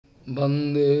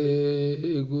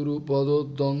Bande Guru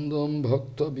Padodandam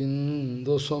Bhakta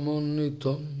Binda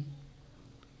Samanitam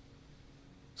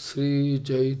Sri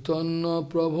Chaitanya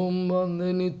Prabhum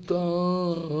Bande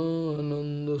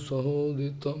Nityananda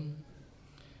Sahoditam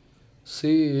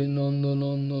Sri Nanda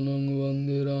Nandanang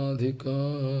Bande Radhika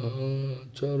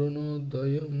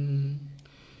Charanodayam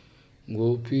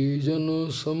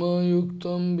Gopijano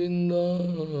Samayuktam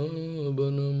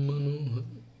Bindavanam Manohar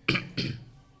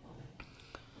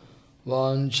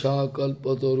Vancha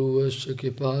kalpataruvasya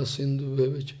kipa sindhu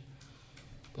bhevacha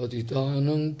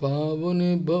patitanang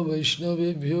pavane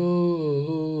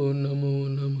vaishnavebhyo namo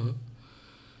namaha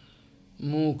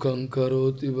mukhaṁ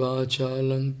karoti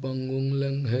vācālaṁ pangung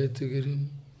langhetigirim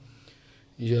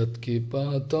yat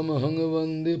kipatamahang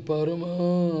vande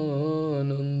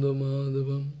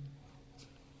paramanandamādhavam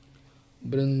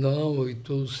Vrindavai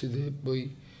tulsideb vai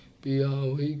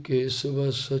piyavai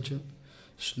kesavasya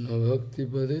Krishna Bhakti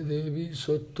Pade Devi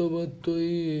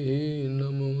Sattvattoi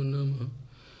Namo Namah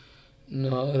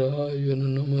Narayana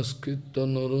Namaskritta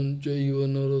Naranjaiva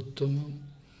Narottamam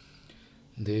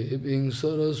Deving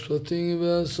Saraswati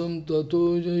Vyasam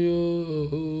Tato Jayo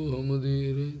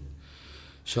Hamadire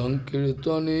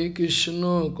Sankirtane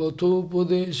Krishna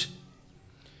Kathopadeshe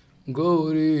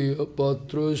Gauri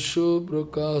Patrasya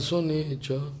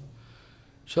Prakasanecha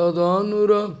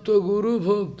Sadhanurakta Guru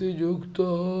Bhakti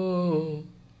Yukta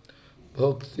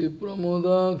Bhakti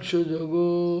Pramodaksha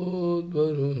Jagod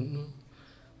Varuna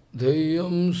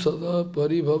Deyam Sada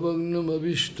Paribhavagnam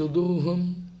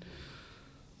Avishtadoham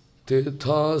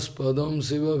Tethas Padam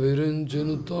Siva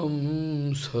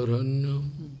Virinchanutam Saranyam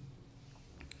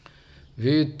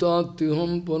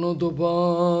Vitatiham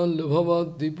Panotopal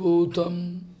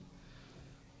Bhavadiputam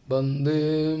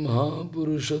Bande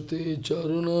Mahapurushate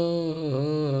Charuna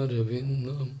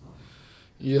Ravindam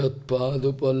Yat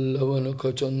Padu Pallavana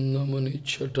Kachandamani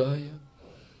Chataya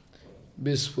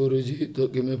Vispurajita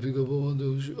Kimapika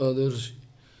Bhavadushu Adarshi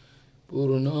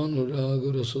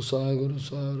Purnanuragara Sasagara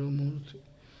Saramurti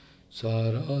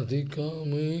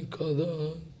Saradhikami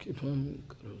Kada Kipam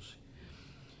Karosi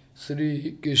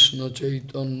Sri Krishna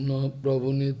Chaitanya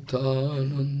Prabhu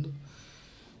Nityananda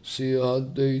Sri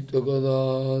Advaita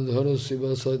Gadadhara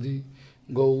Sivasadi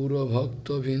Gaura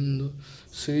Bhakta Binda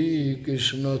Sri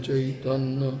Krishna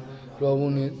Chaitanya Prabhu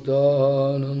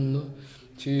Nityananda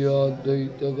Sri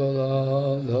Advaita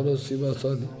Gadadhara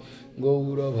Sivasadi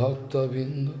Gaura Bhakta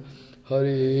Binda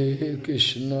Hare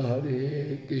Krishna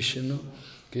Krishna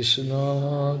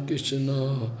Krishna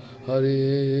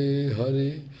Hare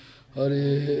Hare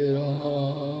Hare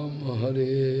Ram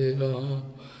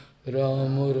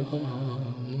Ram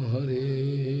Ram Hare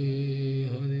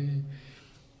Hare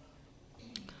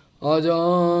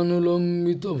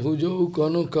Ajanulambita bhujau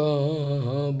kanaka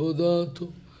bodhato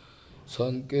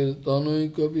Sankirtanoi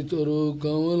kapitaro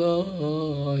kamala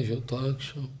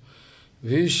yataksha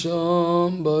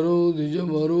Vishambaro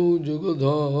dijamaro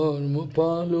jugadharma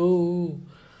palo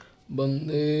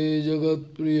Bande jagat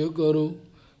priyakaro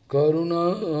karuna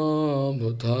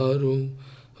bhataro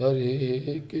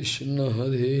Hare Krishna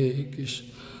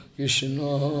Krishna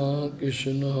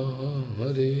Krishna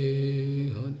Hare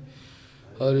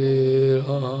Hare Hare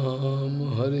Ram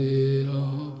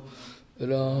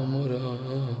Ram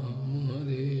Ram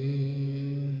Hare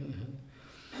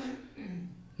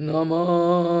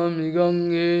Namami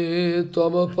Gange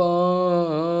Tava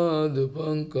Pad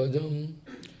Pankajam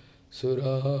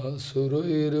Sura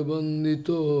Surair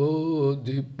Bandito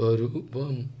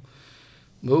Dibbarupam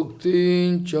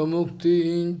Bhuktin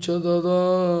cha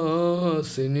dada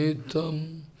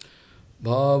sinitam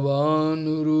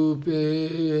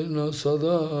Bhavanurupena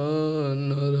sada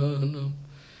naranam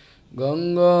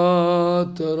Ganga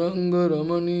taranga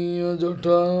ramaniya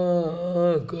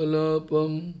jata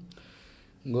kalapam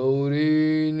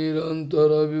Gauri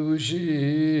nirantara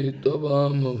vibhushi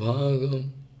tabam bhagam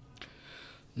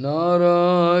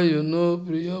Narayano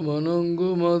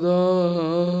priyamanango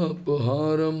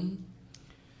madapaharam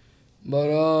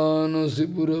Varanasi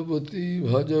Purapati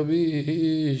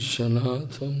Bhajavi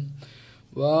Shanatham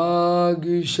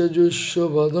Vagishajusha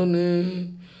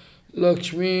Vadane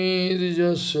Lakshmi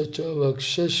Dijasya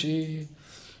Chavaksashi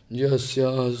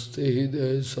Jasyaste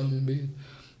Hidaya Sambit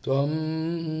Tvam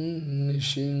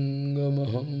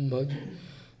Nishingamaham Bhaja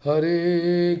Hare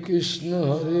Krishna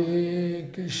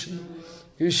Krishna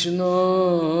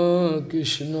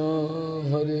Krishna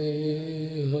Hare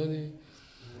Hare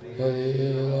Hare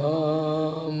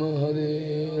Ram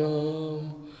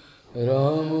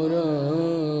Ram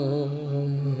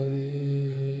Ram Hare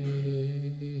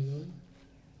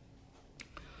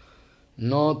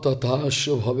Na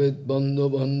tathasya bhavet bandha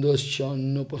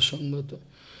bandhaschanna pasangata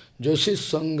Yoshis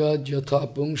Sangha Yatha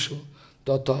Pungsho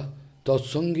Tata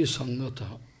Tatsangi Sangata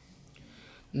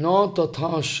Na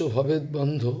Tathasya Bhavet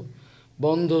Bandho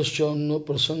Bandhasya Anno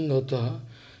Prasangata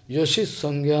Yoshis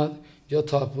Sangha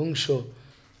Yatha Pungsho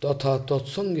Tata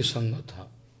Tatsangi Sangata.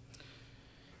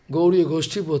 Gauriya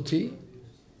Goshtipati,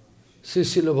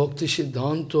 Srila Bhakti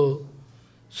Siddhanta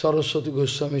Saraswati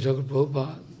Goswami Thakur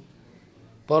Prabhupada,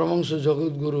 Paramahansa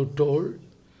Jagadguru told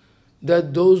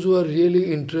that those who are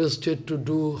really interested to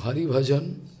do Hari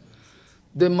Bhajan,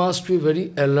 they must be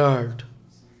very alert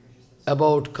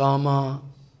about Kama,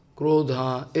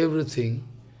 Krodha, everything.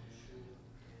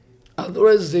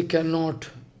 Otherwise they cannot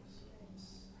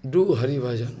do Hari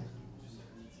Bhajan.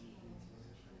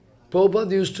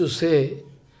 Prabhupada used to say,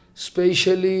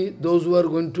 especially those who are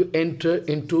going to enter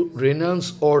into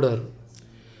renounced order,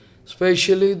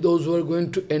 especially those who are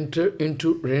going to enter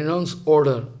into renounced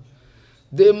order,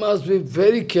 they must be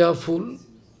very careful.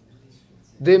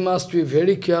 They must be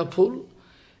very careful.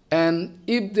 And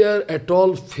if they are at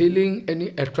all feeling any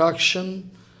attraction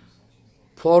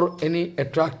for any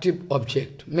attractive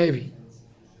object, maybe,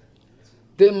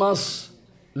 they must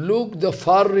look the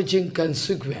far-reaching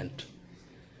consequence.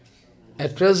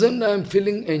 At present I am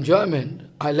feeling enjoyment,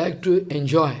 I like to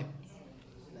enjoy.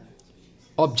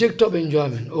 Object of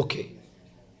enjoyment, okay,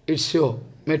 it's your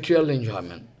material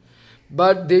enjoyment.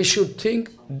 But they should think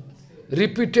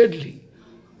repeatedly.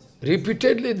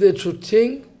 Repeatedly they should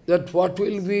think that what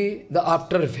will be the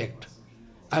after effect.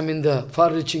 I mean the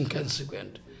far-reaching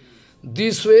consequence.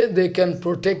 This way they can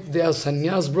protect their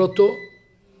sannyas brata.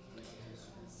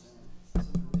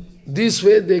 This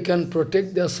way they can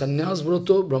protect their sannyas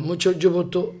brata, brahmacharya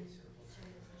brata.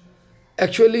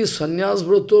 Actually sannyas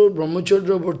brata,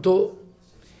 brahmacharya brata,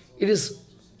 it is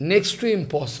next to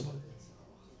impossible.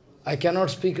 I cannot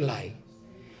speak lie.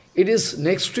 It is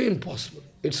next to impossible.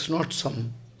 It's not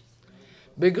some.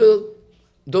 Because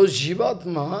those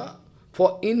jivatma,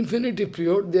 for infinity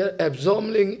period, they are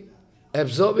absorbingly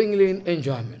in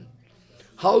enjoyment.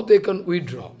 How they can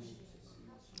withdraw?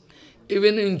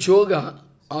 Even in yoga,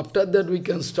 after that we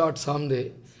can start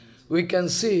someday, we can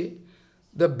see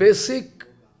the basic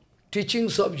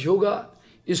teachings of yoga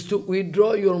is to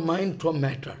withdraw your mind from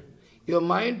matter. Your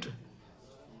mind,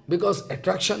 because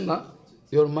attraction,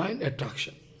 your mind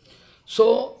attraction.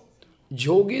 So,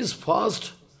 yogis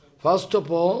first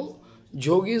of all,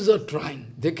 yogis are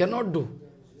trying. They cannot do.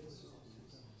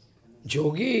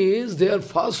 Yogis, they are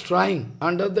first trying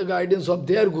under the guidance of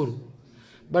their guru.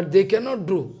 But they cannot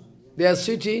do. They are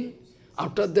sitting,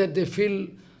 after that they feel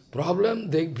problem,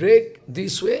 they break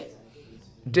this way.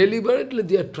 Deliberately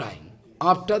they are trying.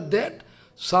 After that,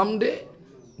 someday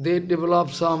they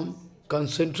develop some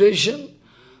concentration.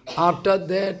 After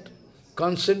that,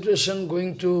 concentration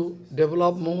going to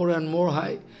develop more and more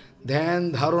high.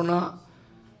 Then dharana.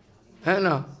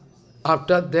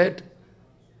 After that,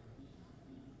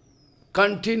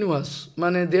 continuous.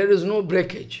 There is no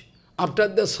breakage. After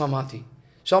the samadhi.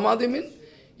 Samadhi means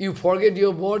you forget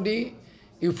your body,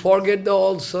 you forget the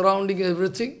all surrounding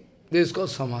everything. This is called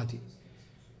samadhi.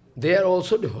 They are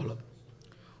also developed.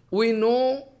 We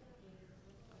know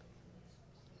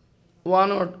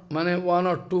one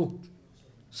or two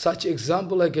such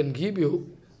example I can give you.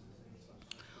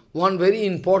 One very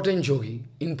important yogi.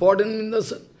 Important in the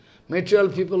sense, material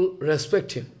people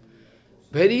respect him.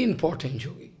 Very important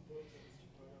yogi.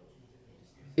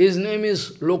 His name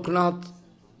is Loknath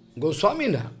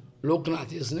Goswami.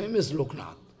 Loknath, his name is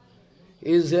Loknath.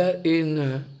 He is there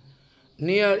in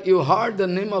near, you heard the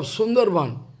name of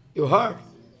Sundarban. You heard?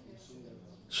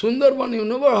 Sundarban you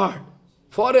never heard.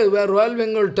 Forest where Royal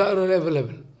Bengal tiger are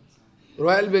available.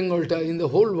 Royal Bengal tiger in the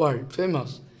whole world,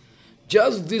 famous.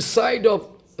 Just this side of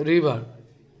river.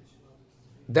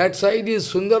 That side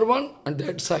is Sundarban and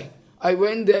that side. I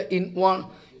went there in my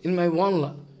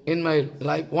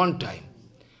life one time.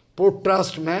 Port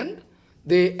Trust man,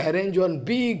 they arrange one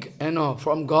big,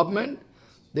 from government,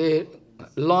 they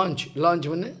launch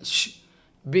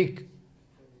big.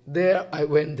 There I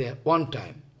went there one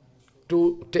time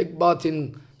to take bath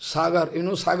in Sagar. You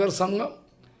know Sagar Sangam?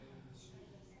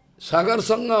 Sagar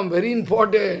Sangam, very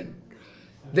important.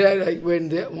 There I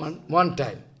went there one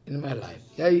time in my life.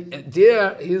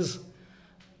 There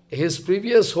his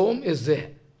previous home is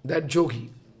there, that yogi.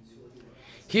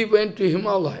 He went to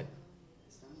Himalaya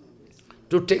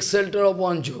to take shelter of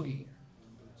one yogi.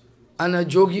 And a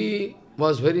yogi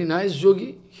was very nice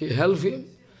yogi, he helped him.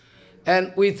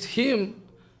 And with him,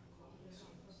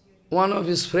 one of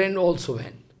his friends also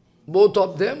went. Both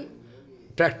of them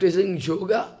practicing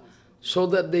yoga so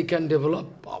that they can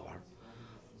develop power.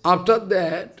 After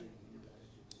that,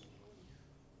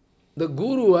 the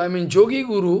guru, yogi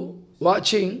guru,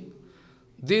 watching,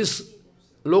 this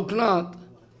Loknath,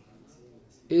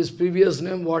 his previous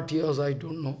name, what he was, I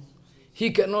don't know.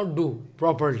 He cannot do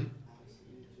properly.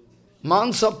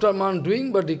 Months after month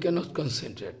doing, but he cannot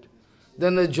concentrate.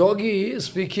 Then the yogi is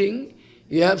speaking,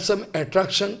 you have some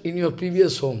attraction in your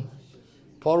previous home.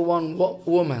 For one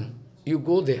woman, you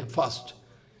go there first.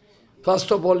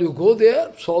 First of all, you go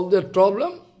there, solve that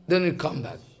problem, then you come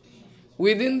back.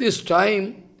 Within this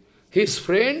time, his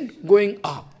friend going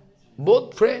up.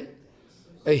 Both friend,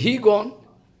 he gone,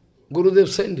 Gurudev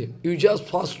sent him. You just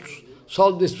first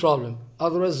solve this problem,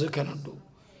 otherwise you cannot do.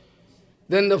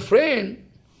 Then the friend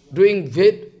doing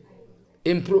great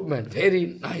improvement, very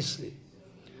nicely.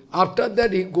 After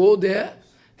that, he go there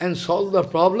and solve the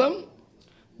problem,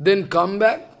 then come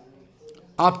back.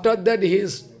 After that, he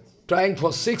is trying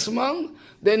for 6 months,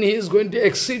 then he is going to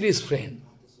exceed his friend.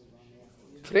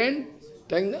 Friend,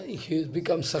 he has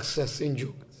become success in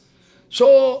yoga.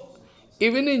 So,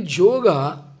 even in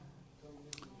yoga,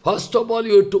 first of all,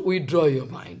 you have to withdraw your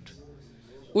mind.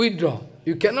 Withdraw.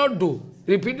 You cannot do.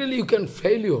 Repeatedly, you can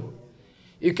failure.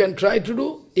 You can try to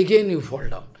do, again you fall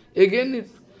down. Again,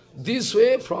 this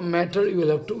way, from matter, you will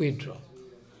have to withdraw.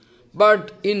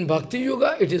 But in Bhakti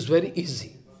Yoga, it is very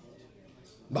easy.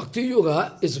 Bhakti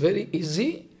Yoga is very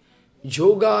easy.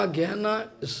 Yoga, Jnana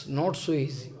is not so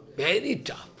easy. Very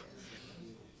tough.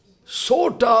 So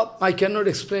tough, I cannot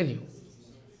explain you.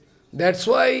 That's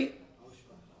why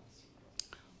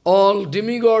all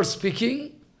demigods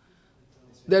speaking,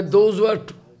 that those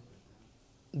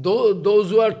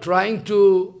who are trying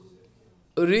to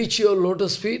reach your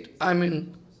lotus feet, I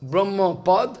mean Brahma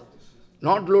Pad,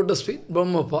 not lotus feet,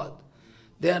 Brahma Pad,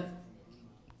 they are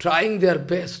trying their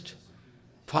best.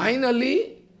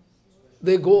 Finally,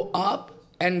 they go up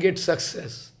and get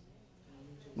success.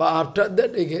 But after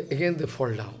that, again they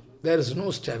fall down. There is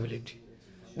no stability.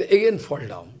 They again fall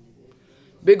down.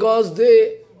 Because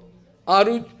they,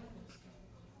 the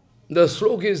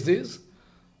sloka is this,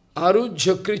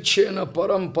 Arujjakrichena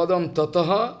param padam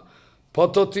tataha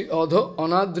patati adha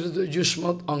anadrita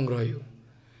jushmat angrayu.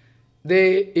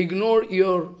 They ignore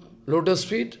your lotus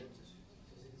feet.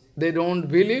 They don't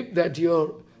believe that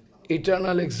your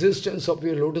eternal existence of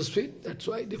your lotus feet. That's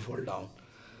why they fall down.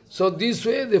 So this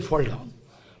way they fall down.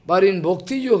 But in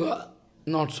Bhakti Yoga,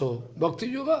 not so. Bhakti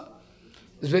Yoga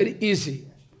is very easy.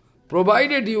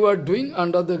 Provided you are doing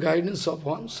under the guidance of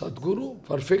one Sadguru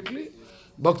perfectly,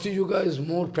 Bhakti Yoga is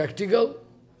more practical.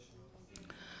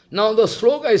 Now the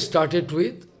sloka I started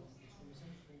with.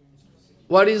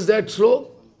 What is that sloka?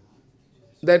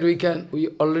 That we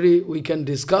can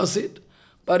discuss it.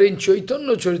 But in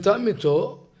Chaitanya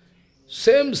Charitamrita,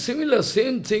 same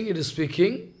thing it is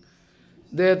speaking,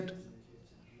 that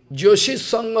Joshi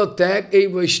Sangha Tag a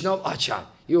Vaishnava Achar.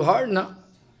 You heard, na?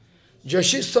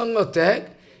 Joshi Sangha Tag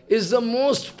is the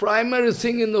most primary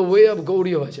thing in the way of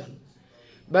Gauriya Bhajan.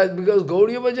 But because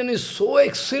Gauriya Bhajan is so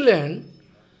excellent,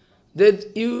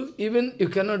 that you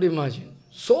cannot imagine.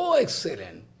 So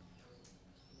excellent.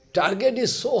 Target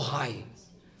is so high.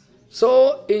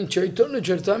 So in Chaitanya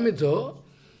Charitamrita,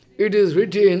 it is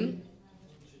written,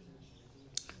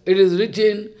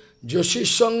 Joshi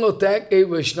Sangha Tag a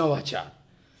Vaishnavachar.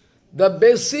 The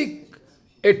basic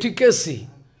efficacy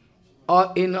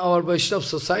in our Vaishnava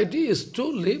society is to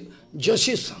live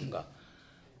Joshi Sangha.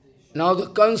 Now the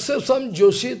concept of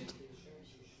Joshit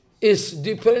is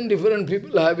different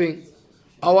people having.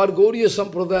 Our Gauriya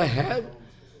Sampradaya have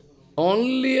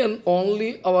only and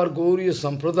only our Gauriya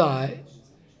Sampradaya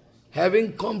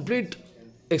having complete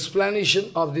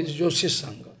explanation of this Joshi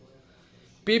Sangha.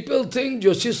 People think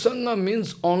Joshi Sangha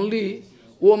means only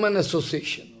woman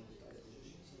association.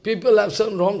 People have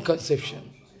some wrong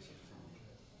conception.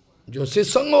 Joshi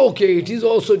Sangha, okay, it is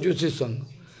also Joshi Sangha.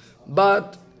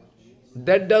 But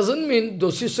that doesn't mean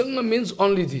Joshi Sangha means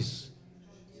only this.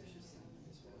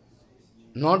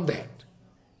 Not that.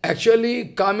 Actually,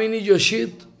 Kamini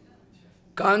Joshit,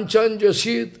 Kanchan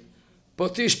Joshit,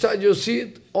 Patishta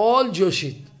Joshit, all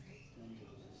Joshit.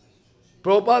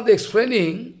 Prabhupada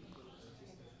explaining,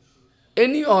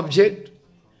 any object,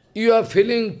 you are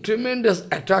feeling tremendous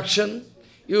attraction,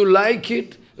 you like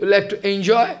it, you like to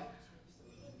enjoy.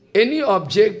 Any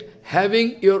object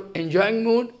having your enjoying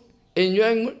mood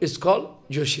is called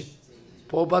Joshit.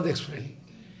 Prabhupada explaining.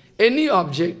 Any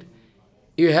object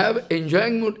you have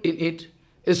enjoying mood in it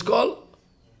is called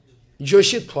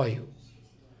Joshit for you.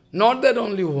 Not that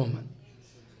only woman.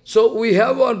 So we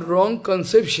have a wrong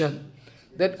conception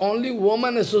that only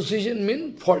woman association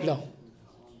means fall down.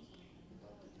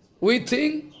 We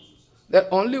think that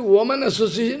only woman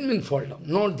association means fall down.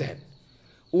 Not that.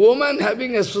 Woman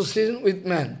having association with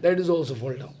man, that is also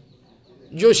fall down.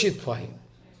 Joshit for him.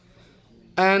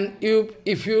 And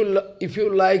if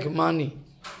you like money,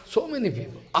 so many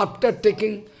people, after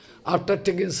taking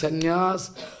sannyas,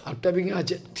 after being a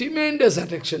tremendous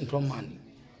attraction from money.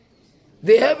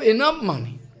 They have enough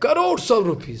money, crores of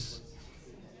rupees.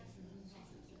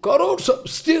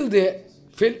 Still they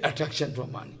feel attraction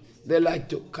from money. They like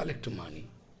to collect money.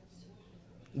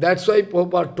 That's why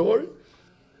Prabhupada told,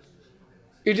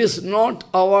 it is not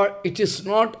our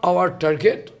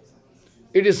target.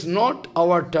 It is not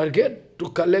our target to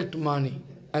collect money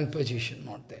and position,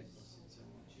 not that.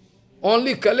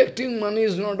 Only collecting money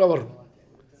is not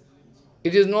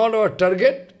it is not our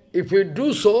target. If we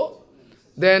do so,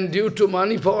 then due to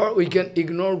money power, we can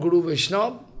ignore Guru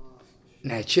Vaishnava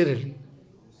naturally.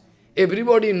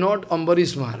 Everybody not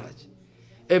Ambarish Maharaj.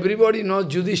 Everybody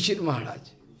not Yudhishthira Maharaj.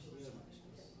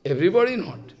 Everybody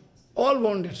not. All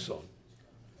wanted soul.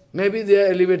 Maybe they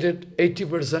are elevated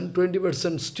 80%,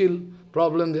 20% still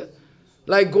problem there.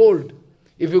 Like gold.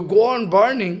 If you go on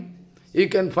burning, you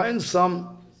can find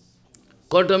some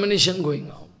contamination going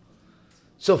on.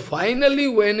 So finally,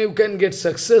 when you can get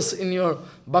success in your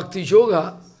bhakti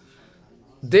yoga,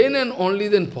 then and only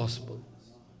then possible.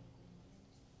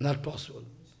 Not possible.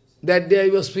 That day I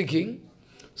was speaking,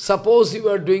 suppose you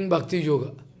are doing bhakti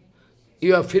yoga,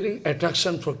 you are feeling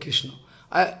attraction for Krishna.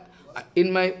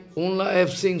 In my own life I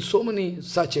have seen so many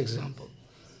such examples.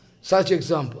 Such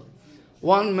example.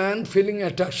 One man feeling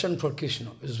attraction for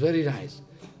Krishna is very nice.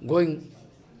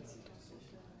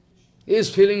 He is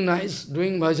feeling nice,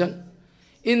 doing bhajan.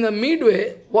 In the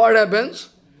midway, what happens?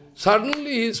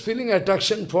 Suddenly he is feeling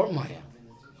attraction for Maya.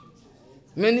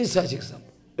 Many such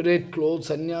examples. Red clothes,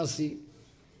 sannyasi.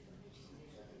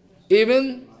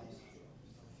 Even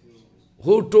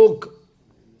who took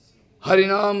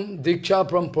Harinam Diksha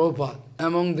from Prabhupada,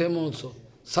 among them also,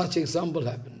 such example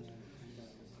happened.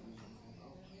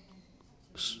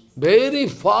 Very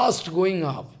fast going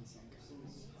up.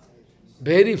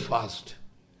 Very fast.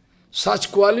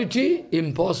 Such quality,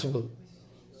 impossible.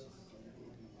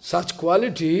 Such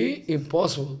quality,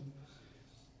 impossible.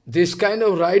 This kind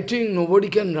of writing, nobody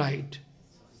can write.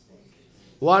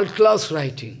 World-class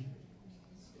writing.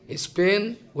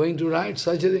 Spain going to write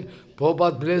such a thing.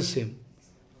 Prabhupada bless him.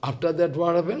 After that,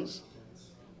 what happens?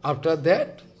 After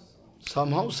that,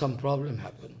 somehow some problem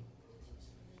happened.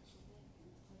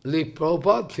 Leave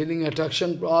Prabhupada, feeling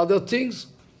attraction for other things.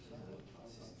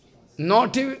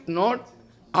 Not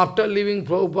after leaving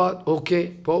Prabhupada,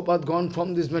 okay, Prabhupada gone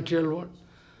from this material world.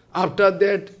 After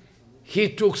that, he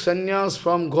took sannyas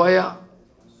from Goya.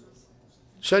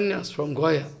 Sannyas from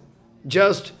Goya.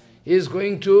 Just, he is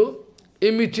going to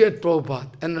imitate Prabhupada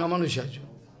and Ramanujacha.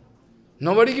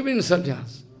 Nobody giving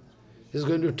sannyas. He is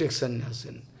going to take sannyas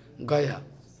in Gaya.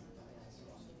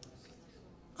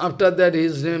 After that,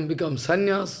 his name becomes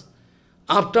sannyas.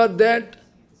 After that,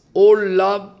 old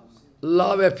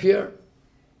love affair,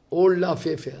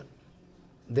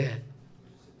 there.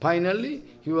 Finally,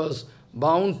 he was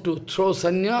bound to throw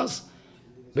sannyas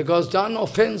because done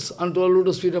offense unto the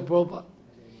lotus feet of Prabhupada.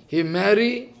 He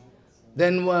marry,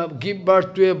 then give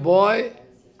birth to a boy,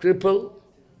 cripple.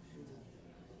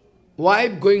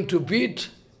 Wife going to beat,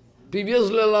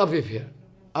 previously love affair.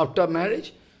 After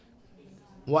marriage,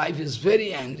 wife is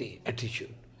very angry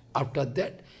attitude. After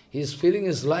that, he is feeling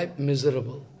his life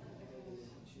miserable.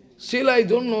 Still, I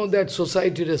don't know that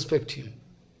society respect him.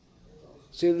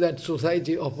 Still, that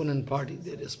society, opponent party,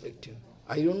 they respect him.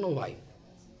 I don't know why.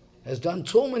 He has done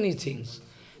so many things.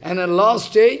 And at last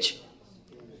stage,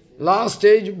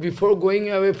 before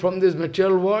going away from this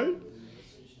material world,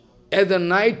 at the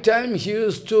night time, he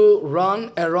used to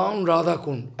run around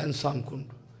Radhakund and Samkund,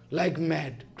 like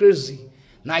mad, crazy.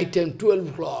 Night time, 12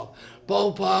 o'clock.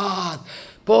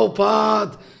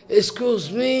 Prabhupada,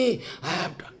 excuse me, I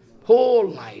have done. Whole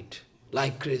night,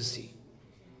 like crazy.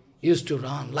 Used to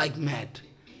run like mad.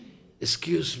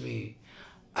 Excuse me,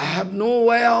 I have no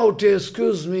way out,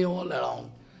 excuse me, all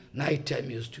around. Night time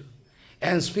used to.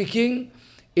 And speaking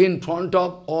in front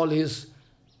of all his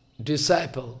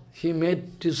disciples. He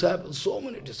made disciples, so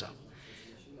many disciples.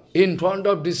 In front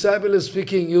of disciples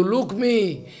speaking, you look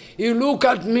me, you look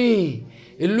at me,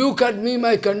 you look at me,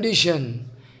 my condition.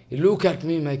 You look at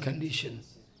me, my condition.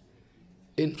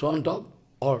 In front of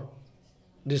or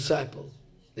disciple,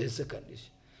 there is a condition.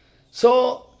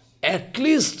 So, at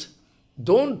least,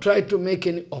 don't try to make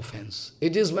any offense.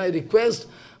 It is my request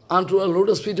unto the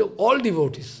lotus feet of all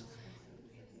devotees.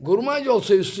 Guru Maharaj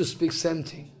also used to speak same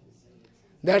thing.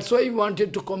 That's why he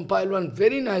wanted to compile one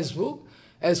very nice book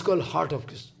as called Heart of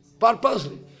Krishna.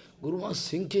 Purposely. Guru Maharaj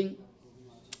thinking,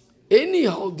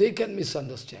 anyhow they can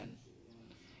misunderstand.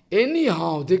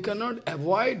 Anyhow they cannot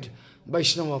avoid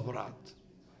Vaishnava Aparat.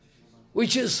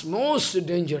 which is most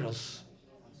dangerous.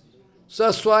 So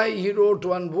that's why he wrote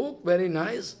one book, very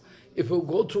nice. If you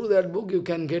go through that book, you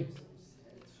can get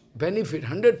benefit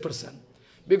 100%.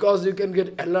 Because you can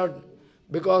get alert.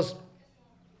 Because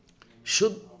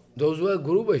those who are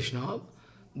Guru Vaishnava,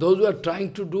 those who are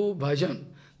trying to do bhajan,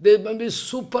 they must be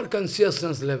super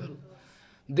consciousness level.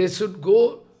 They should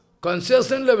go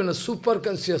consciousness level, a super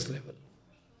conscious level.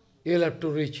 You'll have to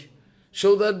reach.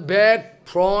 So that back,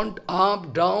 front,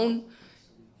 up, down,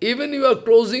 even you are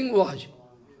closing watch,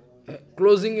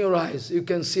 closing your eyes, you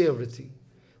can see everything.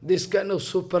 This kind of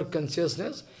super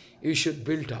consciousness you should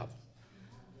build up.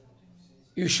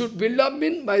 You should build up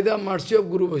by the mercy of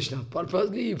Guru Vaishnava.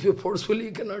 Purposely, if you forcefully,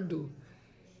 you cannot do.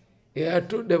 You have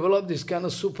to develop this kind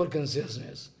of super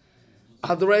consciousness.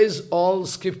 Otherwise, all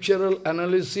scriptural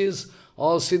analysis,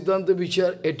 all Siddhanta which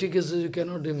are etiquettes, you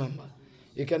cannot remember.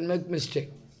 You can make mistake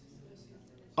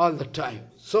all the time.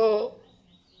 So,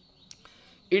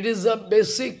 it is a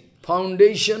basic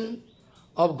foundation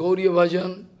of Gauriya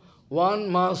Bhajan. One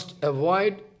must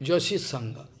avoid Joshi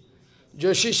Sangha.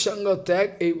 Joshi Sangha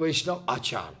tag a Vaishnava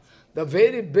Achar. The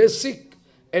very basic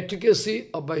etiquette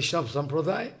of Vaishnava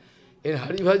Sampradaya in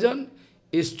Hari Bhajan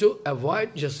is to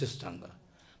avoid Joshi Sangha.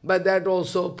 But that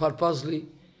also purposely,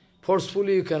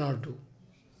 forcefully you cannot do.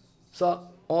 So,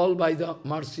 all by the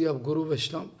mercy of Guru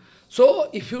Vaishnava. So,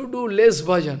 if you do less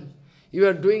bhajan, you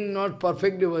are doing not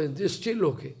perfectly bhajan, this is still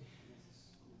okay.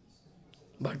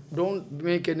 But don't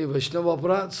make any Vaishnava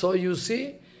aparadh. So, you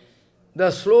see, the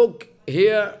slok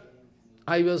here,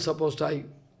 I was supposed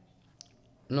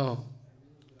no.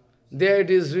 There it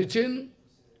is written,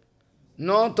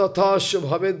 no tathasya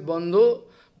bhaved bandho,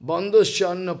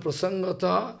 bandhosya anna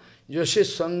prasangata,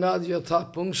 yashish sangad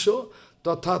yatha pungsho,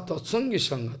 tatha tatsangi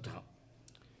sangata.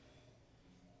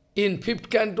 In 5th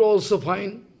canto also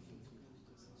find,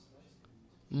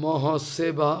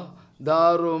 Mahaseva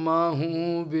daro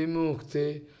mahu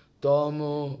vimukte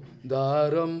tamo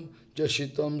daram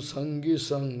jashitam sangi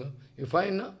sangha. You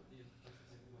find, no?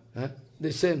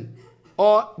 The same.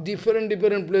 Or different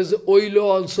places, Oilo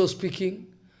also speaking.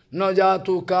 Na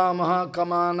jatu kamaha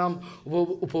kamanam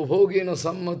upabhogena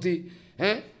sammati.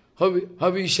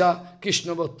 Havisha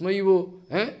Krishna vatmaivo.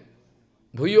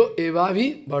 Bhuyo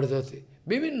evabhi bardhate.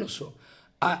 Vivinno so.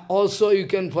 Also you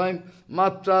can find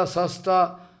matra,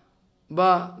 sasta,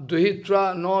 ba,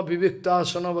 duhitra, no vivikta,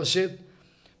 sanavasit,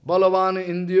 balavan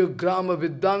indiyo grama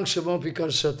viddang shamapi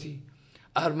karsati.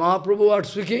 Our Mahaprabhu are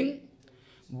speaking,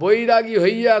 বৈরাগী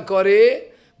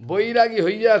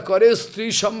হইয়া করে স্ত্রী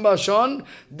সম্ভাষণ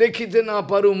দেখিতে না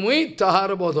পারু মুই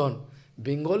তাহার বদন.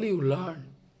 Bengali you learn.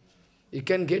 You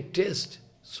can get taste,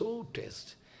 so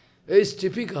taste. It's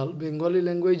typical, Bengali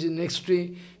language is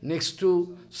next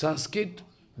to Sanskrit,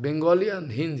 Bengali and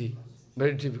Hindi.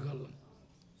 Very typical.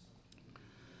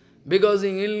 Because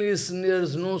in English there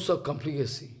is no so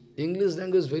complicacy. English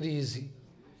language is very easy.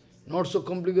 Not so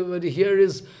complicated, but here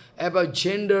is about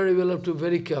gender, you will have to be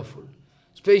very careful.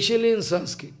 Especially in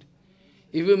Sanskrit.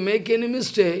 If you make any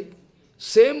mistake,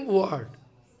 same word,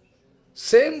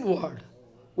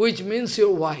 which means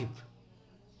your wife.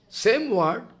 Same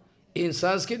word, in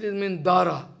Sanskrit it means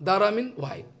dara. Dara means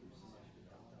wife.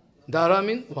 Dara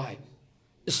means wife.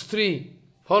 Stri,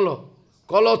 follow,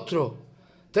 kolotro.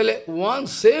 Tell one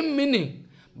same meaning,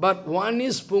 but one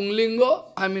is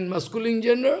punglingo, I mean masculine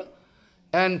gender,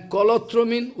 and kolotro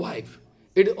means wife.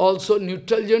 It also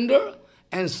neutral gender,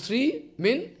 and stri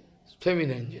means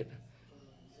feminine gender.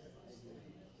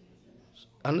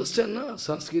 Understand, no?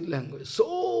 Sanskrit language.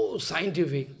 So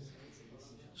scientific.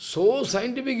 So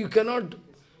scientific you cannot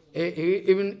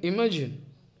even imagine.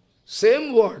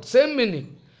 Same word, same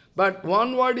meaning. But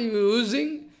one word you are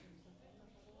using,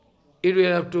 it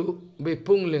will have to be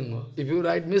punglingo. If you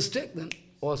write mistake, then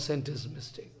all sentence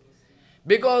mistake.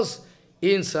 Because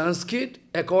in Sanskrit,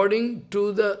 according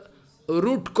to the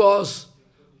root cause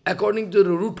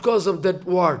of that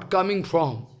word coming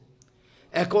from,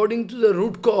 according to the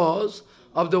root cause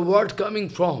of the word coming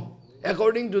from,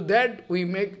 according to that we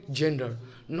make gender.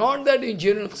 Not that in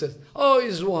general says, oh,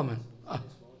 it's woman.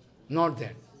 Not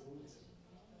that.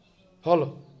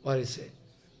 Follow what I say.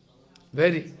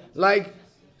 Very, like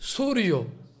Suryo.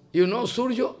 You know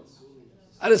Suryo?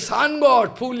 Are sun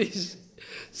god, foolish.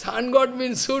 Sun god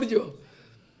means Suryo.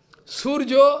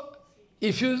 Suryo,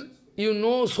 if you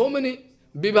know so many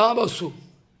Vibhavasu.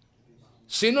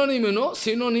 Synonym, you know?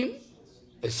 Synonym?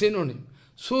 A synonym.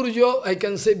 Suryo, I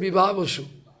can say Vibhavasu.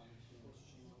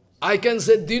 I can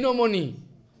say Dinamani,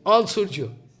 all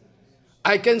Suryo.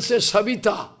 I can say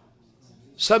Sabita.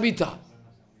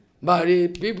 But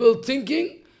people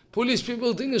thinking, foolish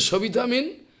people think Sabita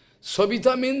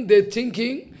mean they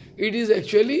thinking it is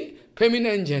actually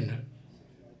feminine gender.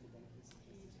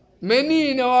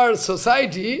 Many in our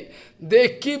society,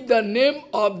 they keep the name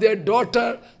of their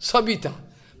daughter Sabita.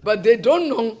 But they don't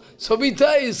know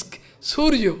Sabita is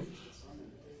Suryo.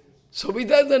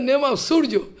 Sabita is the name of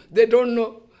Suryo. They don't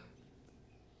know.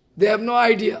 They have no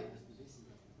idea.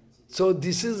 So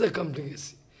this is the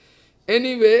complication.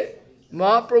 Anyway,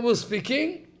 Mahaprabhu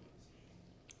speaking,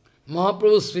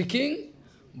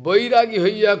 Vairagi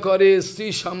hoiya kare Sri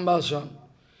Sambhasan.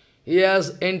 He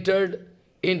has entered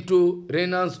into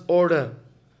renounced order,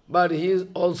 but he is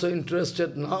also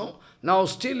interested now. Now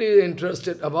still he is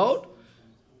interested about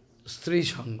Sri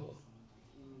Sangha,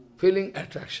 feeling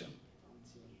attraction.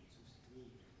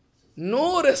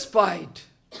 No respite.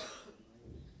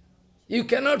 You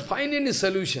cannot find any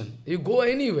solution. You go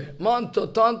anywhere. Manto,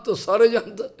 tanto,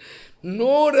 sarajanta.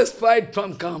 No respite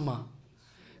from karma.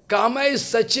 Karma is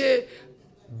such a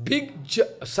big,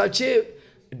 such a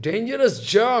dangerous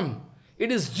germ.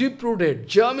 It is deep-rooted.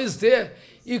 Germ is there.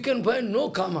 You can find no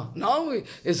karma. Now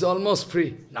it's almost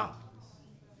free. Now.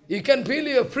 You can feel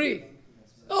you are free.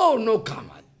 Oh, no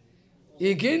karma.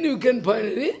 Again you can find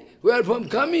it. Where from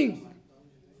coming?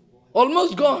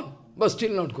 Almost gone, but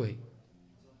still not going.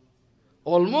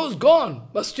 Almost gone,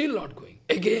 but still not going.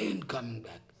 Again coming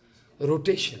back.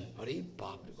 Rotation.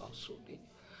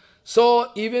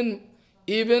 So even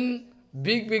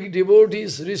big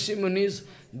devotees, Rishi Munis,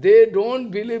 they don't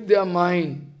believe their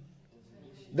mind.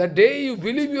 The day you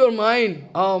believe your mind,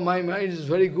 oh, my mind is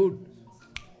very good,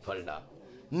 fall down.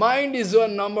 Mind is your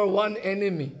number one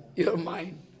enemy, your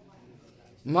mind.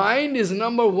 Mind is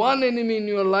number one enemy in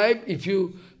your life. If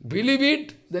you believe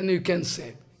it, then you can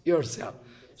save yourself.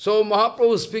 So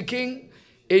Mahaprabhu speaking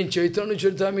in Chaitanya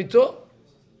Charitamrita,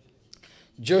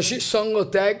 Joshi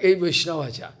Sangha Tag ei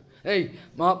Vaishnavacha. Hey,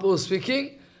 Mahaprabhu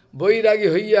speaking, Vairagi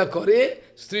hoiya kare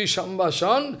Sri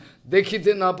Sambhasan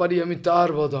dekhite na pari ami tar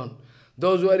bodhan.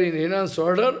 Those who are in renounced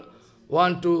order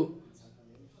want to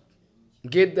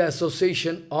get the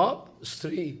association of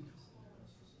Sri.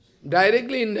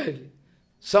 Directly, indirectly.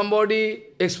 Somebody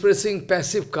expressing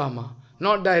passive karma,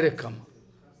 not direct karma.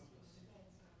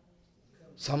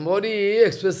 Somebody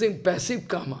expressing passive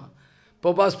karma.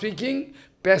 Papa speaking,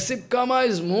 passive karma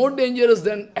is more dangerous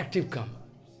than active karma.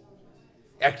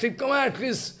 Active karma, at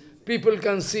least people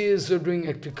can see is doing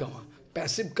active karma.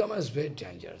 Passive karma is very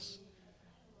dangerous.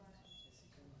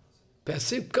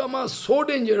 Passive karma is so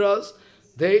dangerous,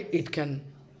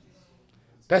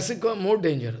 passive karma more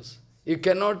dangerous. You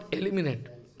cannot eliminate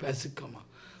passive karma.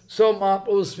 So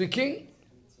Mahaprabhu speaking,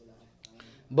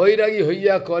 Vairagi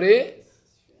hoiya kare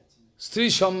Sri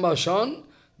Sambhasan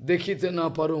dekhite na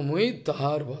paru mui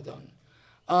tahar vadan.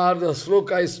 The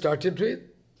sloka I started with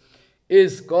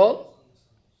is called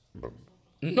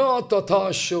Na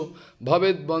tathasyo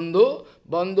bhavet bandho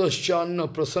bandhoschanna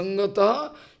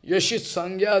prasangataha yashit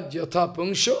sangyat yatha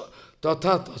pungsho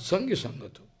tatha tatsangi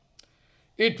sangato.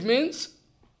 It means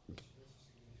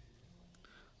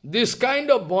this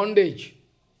kind of bondage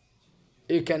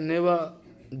you can never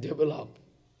develop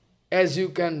as you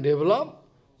can develop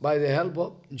by the help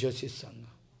of Joshi Sangha.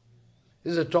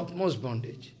 This is the topmost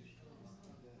bondage.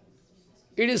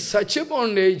 It is such a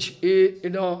bondage,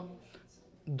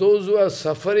 those who are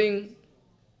suffering,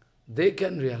 they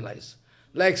can realize.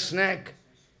 Like snake,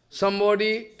 some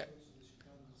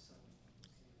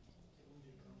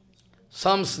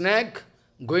snake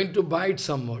going to bite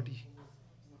somebody.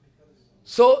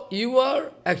 So you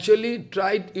are actually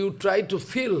try to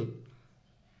feel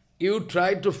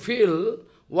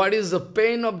what is the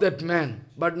pain of that man,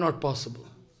 but not possible.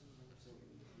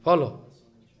 Follow.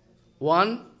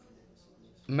 One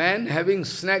man having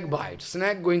snake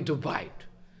going to bite.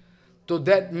 So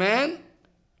that man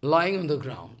lying on the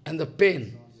ground and the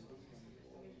pain.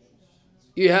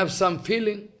 You have some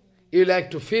feeling, you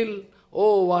like to feel,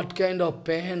 oh, what kind of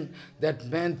pain that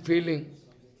man feeling.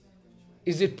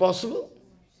 Is it possible?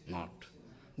 Not.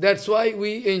 That's why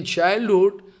we in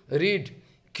childhood read,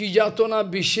 Ki jatona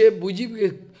bishe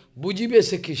bujibe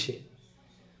se kishe.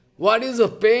 What is the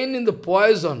pain in the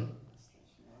poison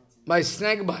by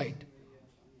snake bite?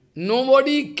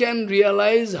 Nobody can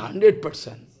realize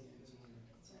 100%.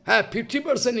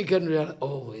 50% you can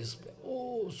realize,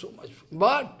 so much.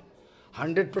 But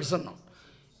 100% not.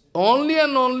 Only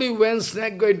and only when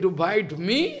snake going to bite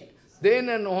me, then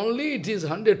and only it is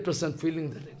 100% feeling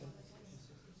that.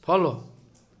 Follow?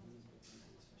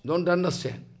 Don't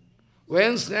understand.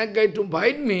 When snake going to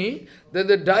bite me, then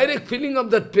the direct feeling of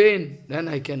that pain, then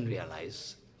I can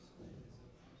realize.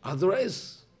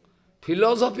 Otherwise,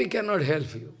 philosophy cannot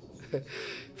help you.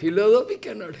 Philosophy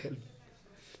cannot help.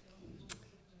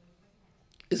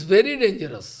 It's very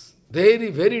dangerous. Very,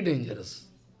 very dangerous.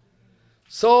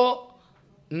 So,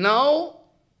 now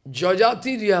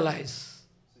Jajati realize.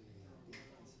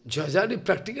 Jajati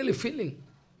practically feeling.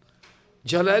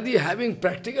 Jajati having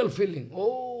practical feeling.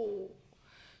 Oh,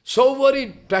 so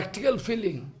worried, practical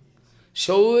feeling.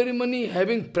 So Mani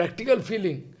having practical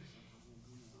feeling.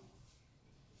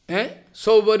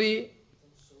 So worried,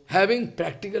 having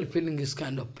practical feeling is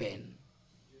kind of pain.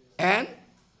 And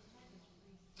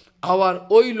our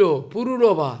Oilo,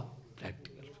 Pururava,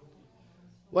 practical.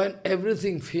 When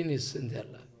everything finishes in their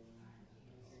life.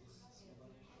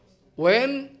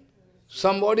 When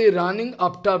somebody running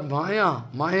after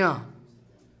Maya,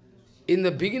 in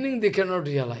the beginning they cannot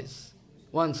realize.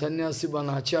 One sannyasi, one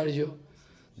acharya,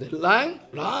 they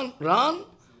run.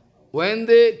 When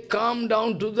they come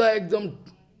down to the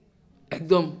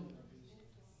ekdam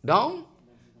down,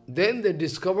 then they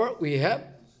discover we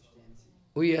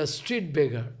are street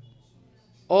beggar.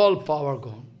 All power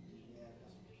gone.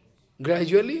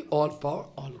 Gradually, all power,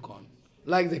 all gone.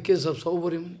 Like the case of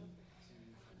Sauvarimani.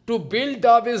 To build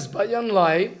up his bhajan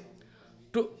life,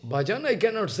 bhajan I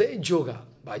cannot say yoga.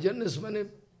 Bhajan is many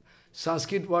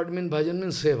Sanskrit word means bhajan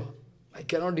means seva. I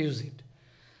cannot use it.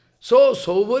 So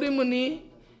Sauvarimani,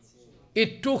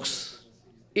 it took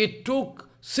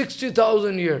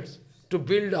 60,000 years to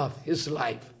build up his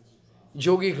life,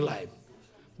 yogic life.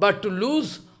 But to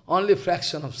lose only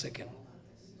fraction of second.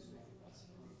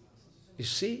 You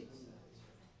see,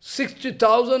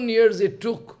 60,000 years it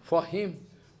took for him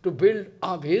to build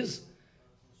up his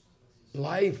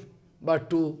life, but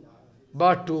to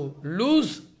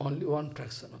lose only one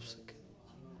fraction of second.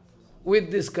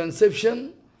 With this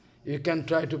conception, you can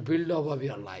try to build up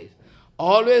your life.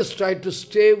 Always try to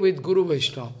stay with Guru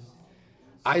Vaishnava,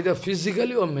 either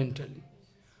physically or mentally.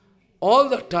 All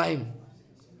the time,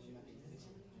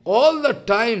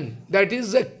 that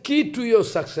is the key to your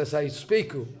success, I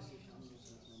speak you.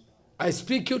 I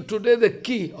speak you today the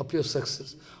key of your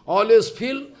success. Always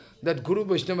feel that Guru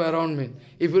Vaishnava around me.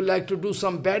 If you like to do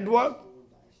some bad work,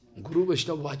 Guru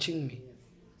Vaishnava watching me.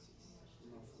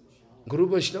 Guru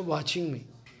Vaishnava watching me.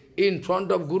 In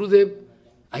front of Gurudev,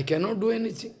 I cannot do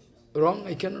anything. Wrong,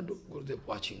 I cannot do. Gurudev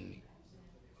watching me.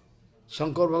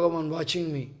 Shankar Bhagavan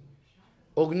watching me.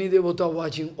 Agni Devata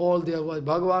watching, all they are watching.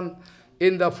 Bhagavan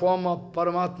in the form of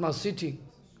Paramatma sitting.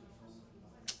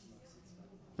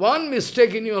 One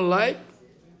mistake in your life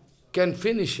can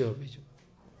finish your vision.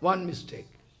 One mistake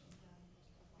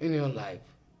in your life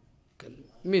can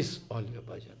miss all your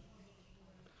bhajan.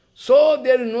 So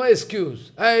there is no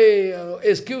excuse.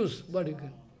 Excuse, but you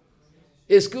can.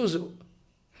 Excuse.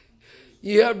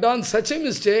 You have done such a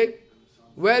mistake,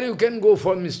 where you can go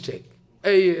for mistake.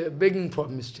 Begging for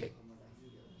mistake.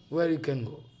 Where you can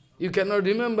go. You cannot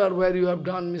remember where you have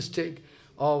done mistake,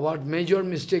 or what major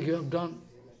mistake you have done.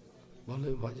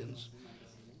 Bhajans.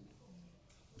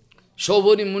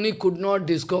 Saubhari Muni could not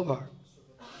discover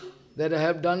that I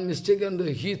have done mistake, and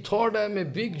he thought I am a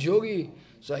big yogi,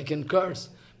 so I can curse.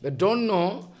 But don't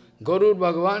know, Garud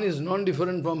Bhagavan is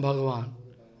non-different from Bhagavan.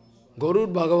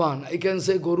 Garud Bhagavan, I can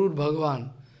say Garud Bhagavan.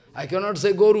 I cannot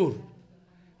say Garud.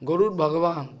 Garud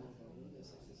Bhagavan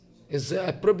is the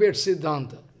appropriate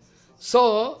Siddhanta.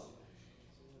 So,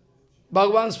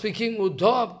 Bhagavan speaking,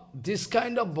 Uddhava, this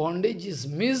kind of bondage is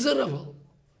miserable.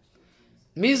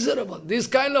 Miserable. This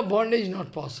kind of bondage is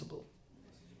not possible.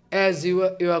 As you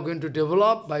are going to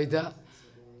develop by the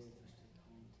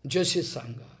Jasi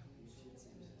Sangha.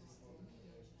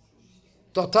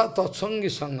 Tatha Tatsangi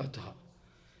Sangata.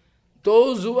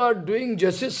 Those who are doing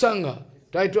Jasi Sangha,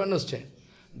 try to understand.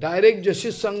 Direct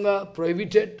Jasi Sangha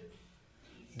prohibited.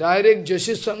 Direct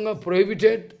Jasi Sangha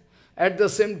prohibited. At the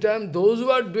same time, those who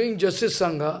are doing Jasi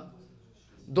Sangha,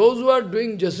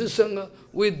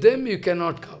 with them you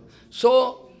cannot come.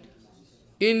 So,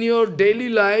 in your daily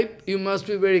life, you must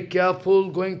be very careful,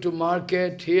 going to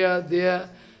market, here, there,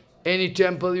 any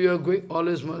temple you are going,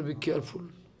 always must be careful.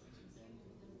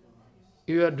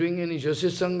 You are doing any Jasi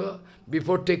Sangha,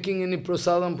 before taking any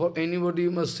prasadam for anybody,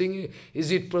 you must think,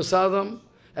 is it prasadam?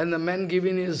 And the man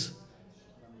giving is,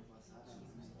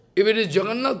 if it is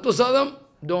Jagannath prasadam,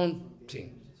 don't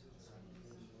think.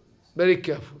 Very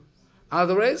careful.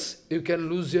 Otherwise, you can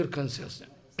lose your consciousness.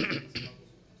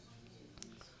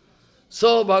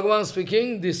 So, Bhagavan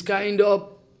speaking, this kind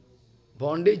of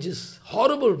bondage is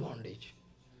horrible bondage.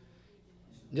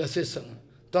 Jase sangha.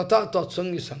 Tata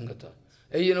tatsangi sangata.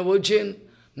 এই জন্য বলছেন,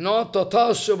 ন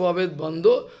তথাস্য ভবেদ বন্ধ,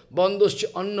 বন্ধস্য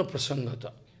অন্ন প্রসঙ্গতা।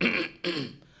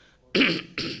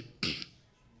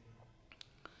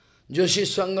 Joshi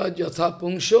Sangha Jatha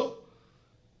Pungsho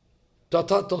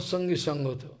Tatha Tatsangi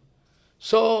Sangata.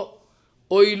 So,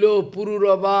 Oilo,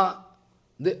 Pururava,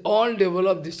 they all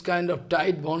develop this kind of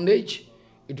tight bondage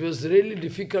It was really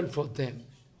difficult for them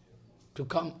to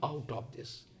come out of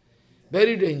this.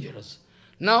 Very dangerous.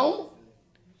 Now,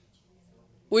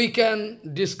 we can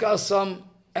discuss some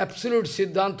absolute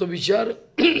Siddhanta Vichar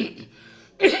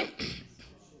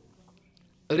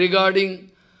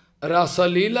regarding Rasa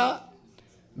Leela,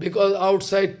 because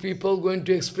outside people going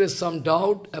to express some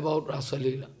doubt about Rasa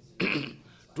Leela.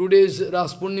 Today is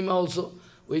Ras Purnima also.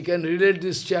 We can relate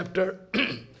this chapter,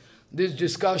 this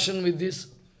discussion with this.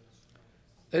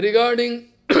 Regarding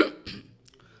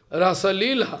Rasa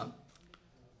Leela,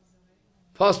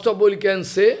 first of all, you can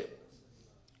say,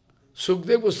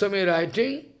 Sukdev Goswami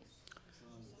writing,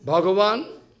 Bhagavan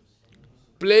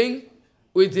playing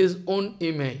with his own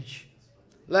image.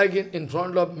 Like in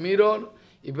front of mirror,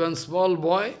 even small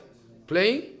boy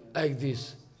playing like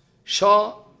this.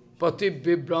 Sha Pati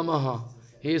Vibramaha.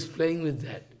 He is playing with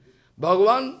that.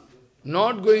 Bhagavan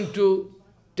not going to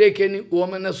take any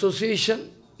woman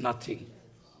association, nothing.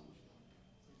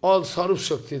 All Sarup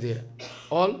Shakti there.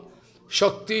 All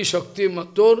Shakti, Shakti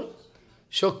Matur,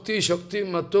 Shakti, Shakti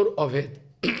Matur Aved.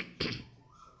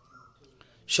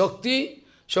 Shakti,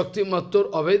 Shakti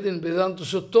Matur Aved in Vedanta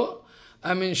Sutta.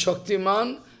 I mean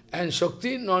Shaktiman and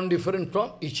Shakti non-different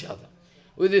from each other.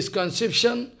 With this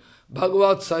conception,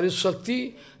 Bhagavat Sarus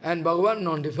Shakti and Bhagavan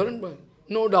non-different,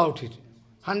 no doubt it,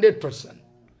 100%.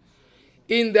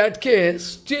 In that case,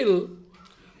 still,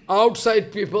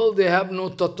 outside people, they have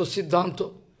no Tattva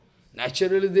Siddhanta.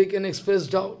 Naturally, they can express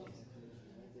doubt.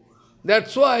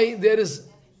 That's why there is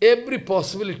every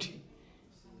possibility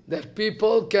that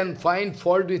people can find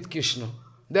fault with Krishna.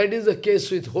 That is the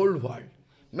case with whole world,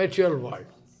 material world.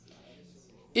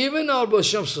 Even our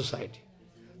Vaishnava society,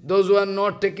 those who are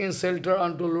not taking shelter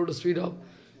unto lotus feet of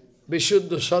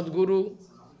Vishuddha Sadguru,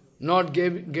 not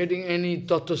getting any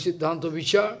Tattva Siddhanta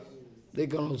Vichar, they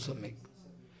can also make.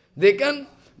 They can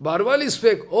verbally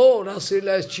speak, oh,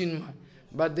 Rasalila is Chinmay,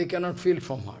 but they cannot feel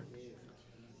from heart.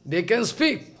 They can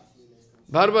speak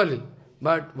verbally,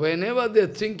 but whenever they are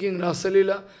thinking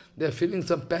Rasalila, they are feeling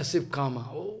some passive karma.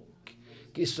 Oh,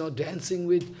 Krishna dancing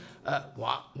with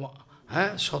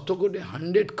Shatakoti,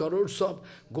 100 crores of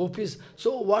gopis.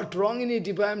 So what wrong in it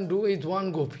if I am doing with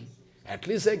one gopi? At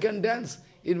least I can dance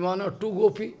in one or two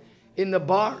gopi in the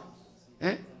bar.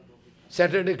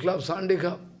 Saturday club, Sunday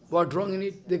club. What wrong in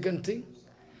it? They can think.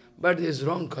 But it is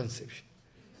wrong conception.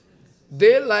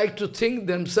 They like to think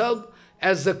themselves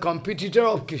as the competitor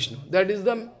of Krishna. That is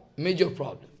the major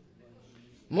problem.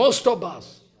 Most of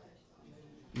us,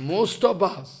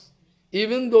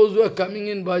 even those who are coming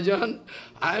in bhajan,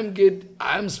 I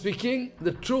am speaking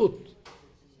the truth.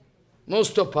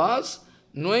 Most of us,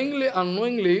 knowingly,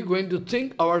 unknowingly, going to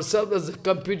think ourselves as a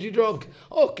competitor of,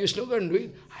 oh, Krishna can do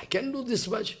it, I can do this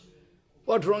much.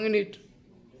 What wrong in it?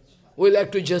 We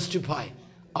like to justify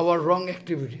our wrong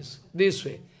activities this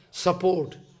way,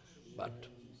 support. But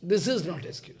this is not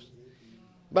excuse.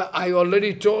 But I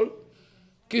already told,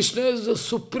 Krishna is the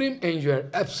supreme enjoyer,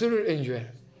 absolute enjoyer.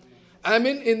 I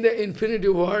mean, in the infinity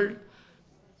world,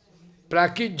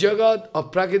 Prakrit Jagat or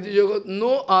Prakriti Jagat,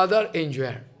 no other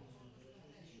enjoyer.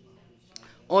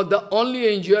 Or the only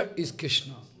enjoyer is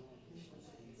Krishna.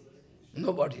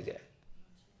 Nobody there.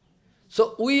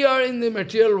 So we are in the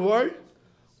material world,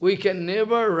 we can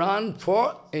never run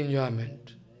for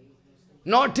enjoyment.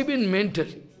 Not even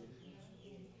mentally.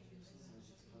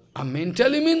 A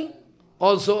mentally mean,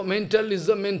 also mental is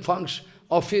the main function,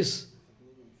 office.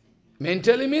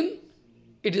 Mentally mean,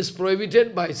 it is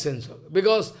prohibited by sense organ.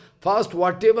 Because first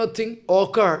whatever thing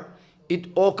occur, it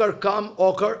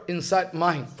occur inside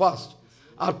mind first.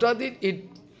 After that it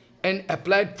an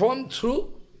applied form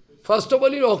through, first of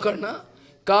all it occur, na?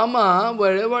 Kama,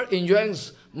 wherever enjoying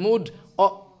mood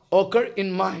occur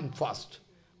in mind first.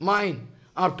 Mind.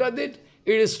 After that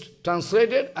it is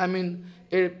translated, I mean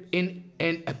in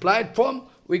an applied form,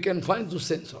 we can find through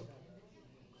sense organ.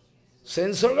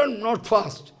 Sense organ not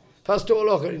first. First of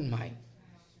all occur in mind.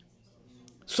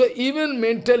 So even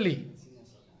mentally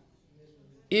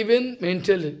we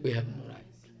have no right.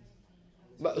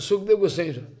 But Sukdev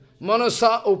Goswami said,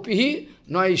 Manasa opihi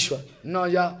na Ishwar. Na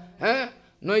ja,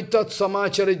 noitat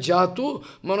samachara jatu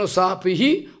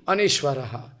manasapihi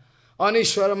anishwaraha.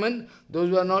 Anishwara means those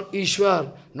who are not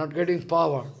Ishwar, not getting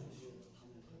power.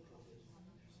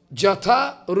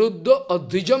 Jatha ruddha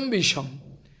adhijam visham.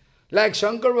 Like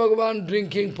Shankar Bhagavan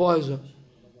drinking poison.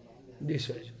 This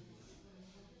way.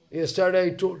 Yesterday I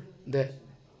told that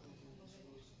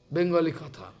Bengali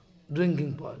Harikatha,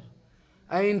 drinking poison.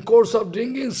 And in course of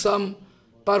drinking some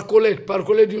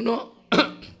percolate you know,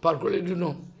 percolate you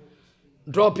know,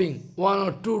 dropping 1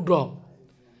 or 2 drops.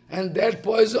 And that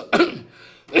poison,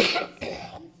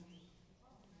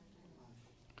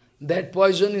 that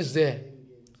poison is there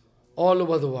all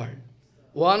over the world.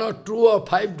 1 or 2 or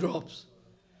 5 drops.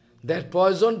 That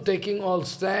poison taking all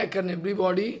snack and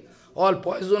everybody, all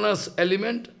poisonous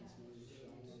element,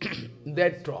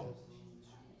 that drop.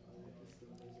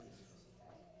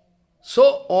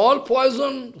 So all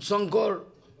poison Shankar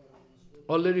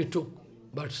already took,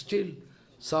 but still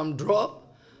some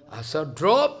drop, as a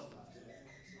drop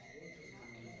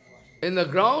in the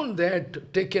ground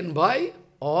that taken by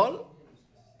all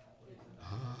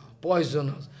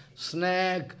poisonous,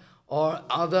 snack or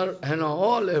other,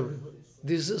 all everybody.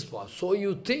 This is possible. So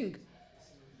you think.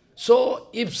 So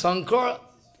if Shankar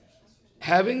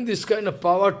having this kind of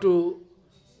power to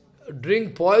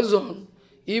drink poison,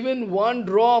 even 1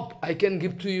 drop I can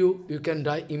give to you, you can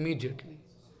die immediately.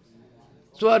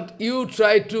 So what you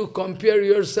try to compare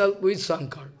yourself with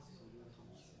Shankar.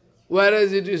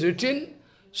 Whereas it is written,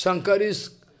 Shankar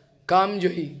is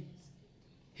Kamjoyi.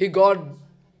 He got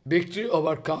victory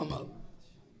over Kama.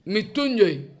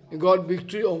 Mityunjoyi. He got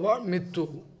victory over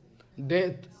Mityu,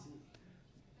 death.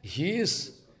 He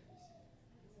is.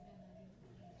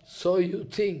 So you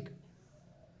think.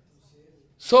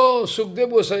 So Sukdev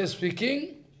Goswami is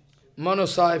speaking,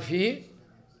 Manasafi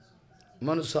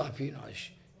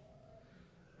Nash.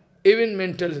 Even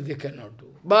mentally they cannot do.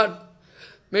 But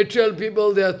material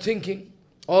people, they are thinking,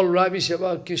 all Ravi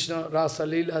Seva, Krishna, Rasa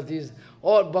Leela, these,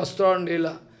 all Bastran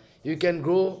Leela, you can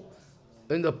grow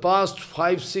in the past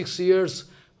 5-6 years,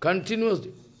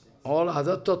 continuously, all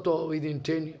other tattva within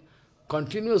 10 years,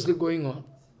 continuously going on.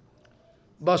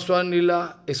 Bastran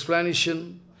Leela,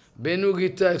 explanation, Benu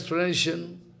Gita,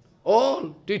 explanation,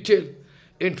 all detailed,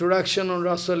 introduction on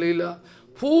Rasa Leela,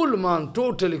 full month,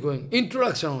 totally going,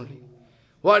 introduction only.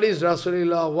 What is Rasa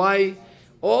Leela, why?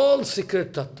 All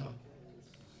secret tattva.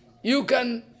 You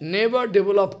can never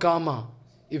develop karma.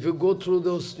 If you go through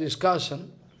those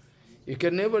discussions, you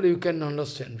can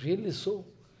understand. Really so.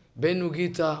 Benu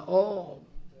Gita, all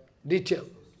detail.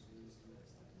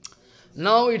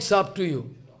 Now it's up to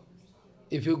you.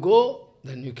 If you go,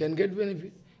 then you can get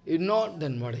benefit. If not,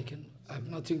 then what I have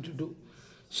nothing to do.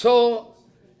 So,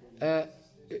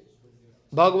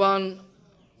 Bhagavan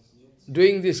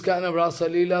doing this kind of Rasa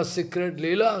Leela, secret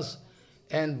Leelas,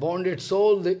 and bonded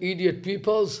soul, the idiot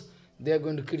peoples, they are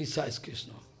going to criticize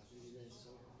Krishna.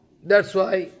 That's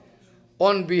why,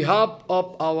 on behalf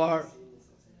of our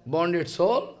bonded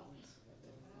soul,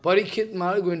 Parikshit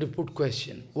Maharaj is going to put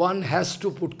question. One has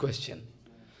to put question.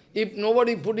 If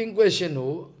nobody putting question,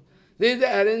 no, there is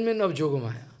the arrangement of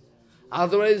Yogamaya.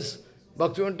 Otherwise,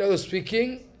 Bhaktivinoda Thakur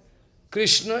speaking,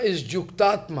 Krishna is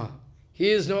Yuktatma. He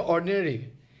is no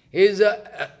ordinary. He is an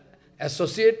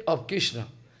associate of Krishna.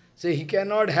 So he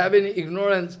cannot have any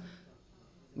ignorance.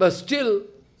 But still,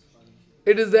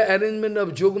 it is the arrangement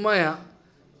of Yogamaya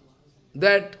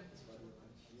that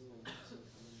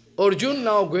Arjuna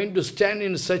now going to stand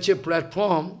in such a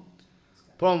platform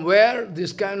from where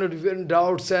this kind of different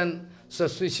doubts and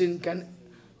suspicion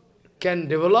can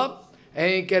develop,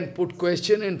 and he can put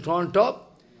question in front of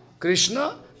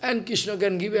Krishna, and Krishna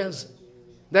can give answer.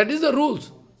 That is the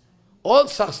rules. All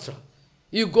Shastra.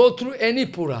 You go through any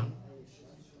Puran.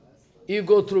 You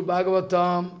go through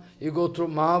Bhagavatam, you go through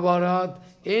Mahabharata,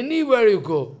 anywhere you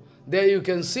go, there you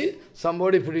can see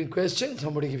somebody putting question,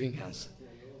 somebody giving answer.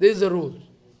 This is the rule.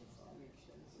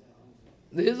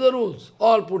 This is the rules.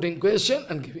 All putting question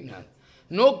and giving answer.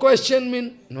 No question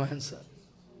means no answer.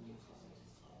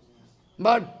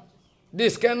 But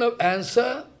this kind of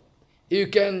answer you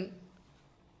can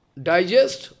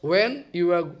digest when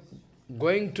you are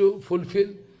going to fulfill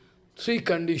 3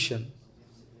 conditions.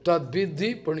 Tad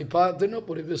viddhi pranipadana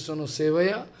parivesana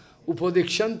sevaya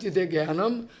upadikshanti te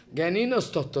jnanam jnaninas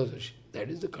tattvadoshi. That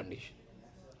is the condition.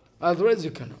 Otherwise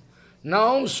you cannot.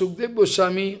 Now Sukdev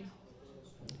Goswami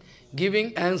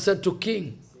giving answer to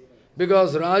king,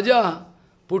 because Raja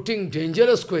putting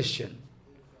dangerous question.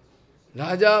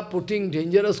 Raja putting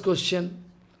dangerous question.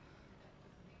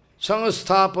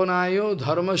 Samastapanayo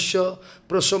dharmasya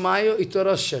prasamayo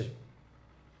itarasya.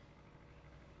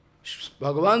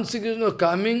 Bhagavan Sri Krishna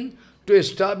coming to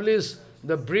establish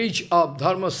the bridge of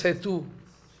Dharma Setu,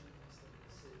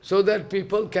 so that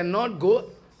people cannot go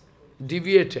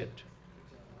deviated.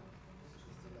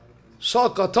 Sa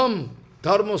katham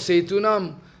dharma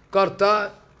setunam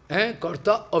karta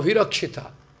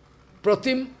avirakshita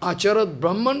pratim acharat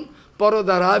brahman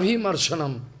paradharabhi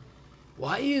marshanam.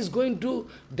 Why he is going to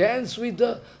dance with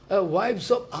the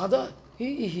wives of other?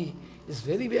 He is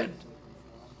very bad.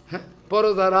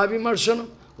 Paradharabhi marshanam.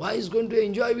 Why he is going to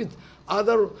enjoy with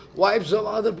other wives of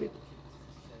other people?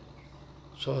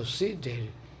 So see there.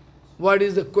 What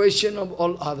is the question of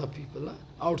all other people,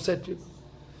 outside people?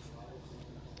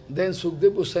 Then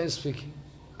Sukdev Goswami speaking.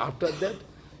 After that,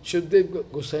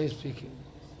 Sukdev Goswami speaking.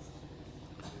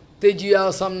 Tejiya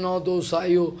samna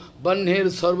dosayo banher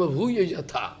sarvabhuya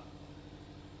yatha.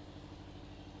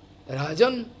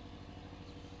 Rajan,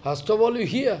 first of all you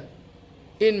hear,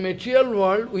 in material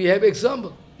world we have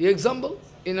example. Example,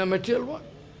 in a material world.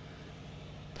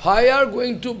 Fire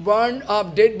going to burn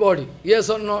up dead body, yes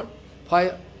or not?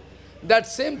 Fire. That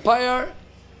same fire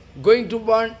going to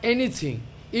burn anything.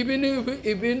 Even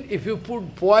if you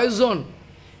put poison,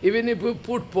 even if you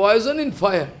put poison in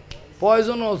fire,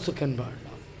 poison also can burn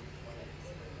up.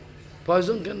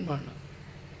 Poison can burn up.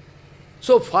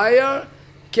 So fire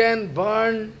can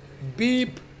burn beef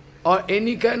or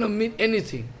any kind of meat,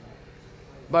 anything.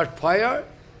 But fire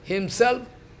himself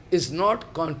is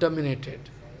not contaminated.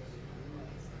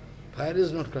 Fire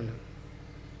is not contaminated.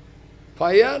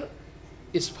 Fire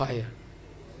is fire.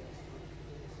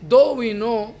 Though we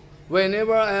know,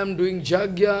 whenever I am doing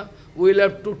jagya, we will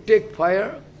have to take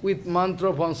fire with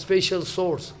mantra from special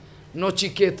source,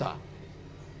 Nochiketa.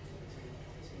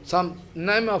 Some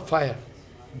name of fire.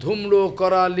 Dhumro,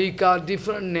 Kara, Lika,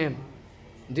 different name.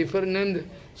 Different name.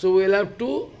 So we will have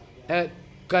to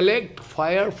collect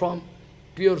fire from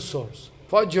pure source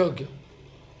for jagya.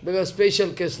 Because special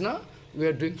Krsna we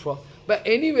are doing for. But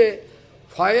anyway,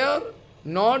 fire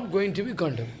not going to be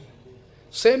contaminated.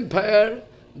 Same fire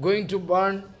going to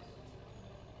burn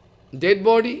dead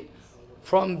body.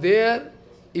 From there,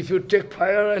 if you take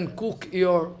fire and cook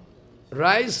your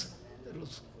rice, that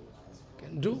also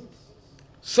can do.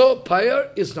 So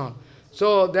fire is not.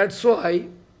 So that's why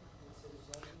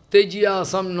Tejiya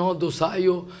samno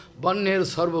dosayo banner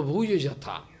sarvabhuya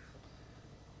jatha.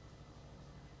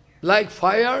 Like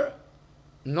fire,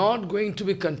 not going to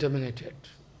be contaminated.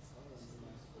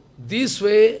 This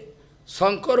way,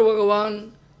 Shankar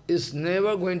Bhagavan is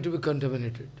never going to be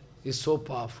contaminated. He is so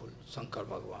powerful, Shankar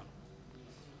Bhagavan.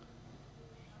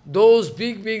 Those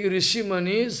big Rishi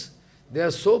Manis, they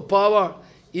are so powerful.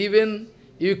 Even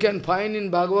you can find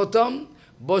in Bhagavatam,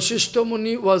 Vasishtha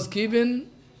Muni was given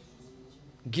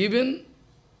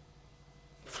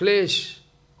flesh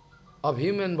of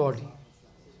human body.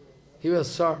 He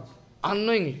was served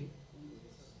unknowingly.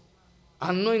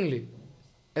 Unknowingly.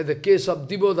 As the case of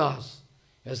Dibodas,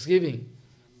 he was giving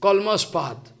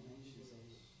Kalmaspad.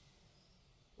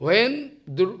 When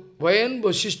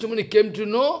Vasishtha Muni came to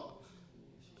know,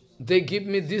 they give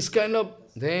me this kind of,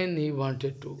 then he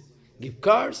wanted to give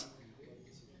cards,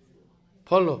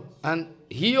 follow. And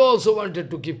he also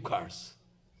wanted to give cards.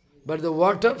 But the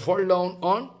water fall down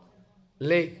on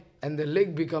leg, and the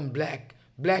leg become black,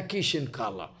 blackish in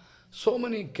color. So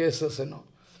many cases, you know.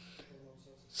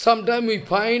 Sometimes we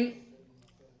find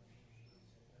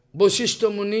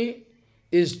Vasishtha Muni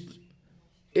is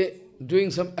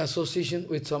doing some association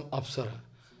with some Apsara.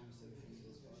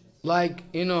 Like,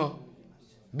 you know,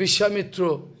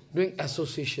 Vishwamitra doing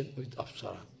association with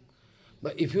Apsara.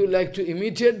 But if you like to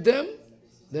imitate them,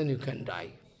 then you can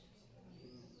die.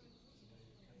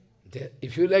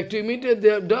 If you like to imitate, they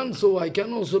have done, so I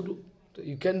can also do. So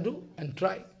you can do and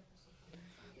try.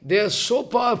 They are so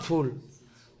powerful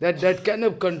that that kind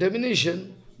of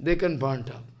contamination, they can burn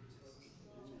up.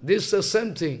 This is the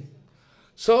same thing.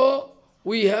 So,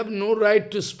 we have no right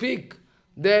to speak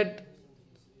that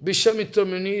Vishwamitra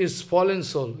Muni is fallen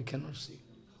soul. We cannot see.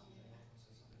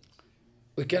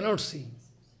 We cannot see.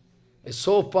 It's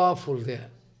so powerful there.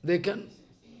 They can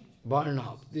burn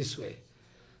up this way.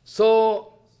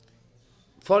 So,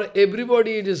 for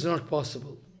everybody it is not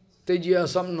possible. Tejiya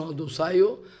samno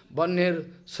dosayo banner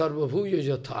sarvabhuya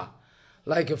jatha.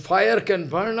 Like a fire can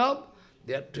burn up,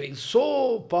 they are doing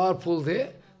so powerful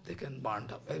there, they can burn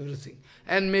up everything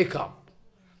and make up.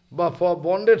 But for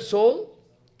bonded soul,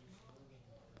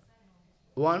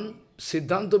 one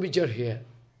Siddhanta which are here,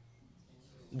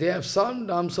 they have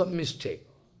done some mistake.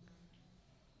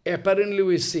 Apparently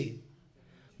we see.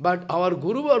 But our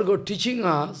Guru Varga teaching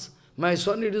us, my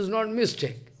son, it is not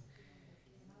mistake.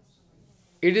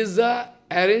 It is the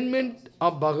arrangement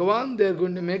of Bhagavan, they are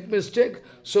going to make mistake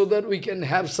so that we can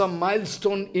have some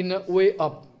milestone in a way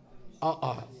up.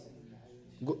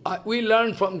 We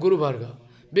learn from Guru Varga.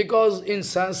 Because in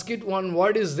Sanskrit one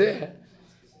word is there.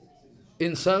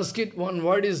 In Sanskrit one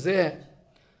word is there.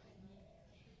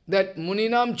 That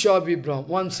Muninam cha Vibhrama,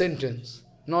 one sentence,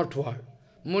 not word.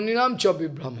 Muninam cha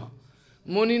Vibhrama.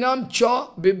 Muninam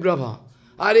cha Vibhrama.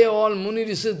 Are all Muni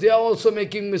Rishis, they are also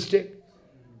making mistake.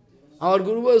 Our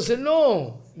Guru Baba said,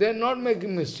 no, they are not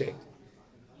making mistake.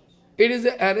 It is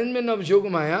the arrangement of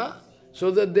Yogamaya,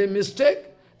 so that they mistake,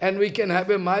 and we can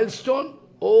have a milestone.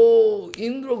 Oh,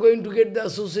 Indra going to get the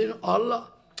association of Allah.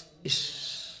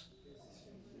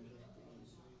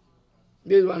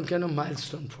 This is one kind of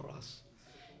milestone for us.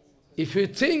 If you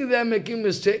think they are making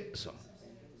mistake,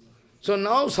 so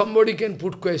now somebody can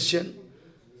put question,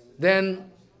 then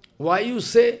why you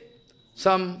say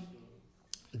some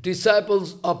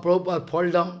disciples of Prabhupada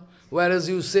fall down, whereas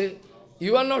you say,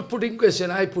 you are not putting question,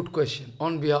 I put question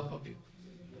on behalf of you.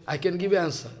 I can give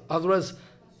answer. Otherwise,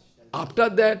 after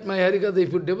that, my Harikatha,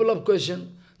 if you develop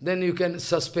question, then you can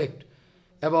suspect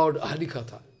about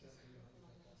Harikatha.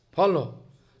 Follow?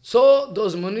 So,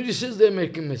 those Muni Rishis, they are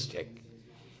making mistake.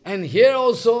 And here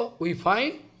also, we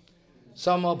find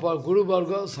some of our Guru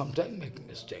Varga sometimes make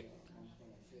mistake.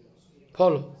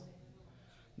 Follow?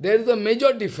 There is a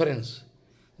major difference.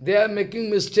 They are making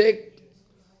mistake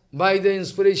by the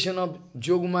inspiration of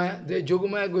Yogamaya. The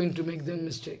Yogamaya going to make them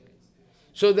mistake.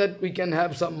 So that we can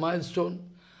have some milestone.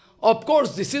 Of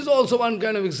course, this is also one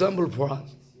kind of example for us.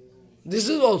 This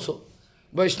is also.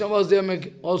 Vaishnavas, they are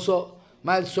making also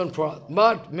milestone for us.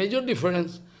 But major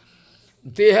difference,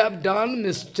 they have done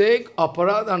mistake,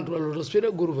 aparad unto a lotus feet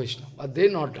of Guru Vaishnava. But they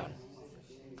not done.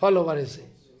 Follow what I say.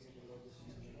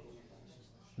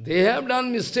 They have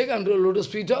done mistake unto a lotus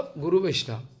feet of Guru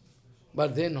Vaishnava.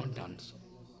 But they not done so.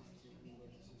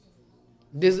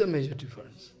 This is the major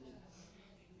difference.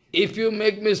 If you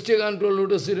make mistake unto a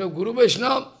lotus feet of Guru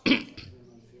Vaishnava,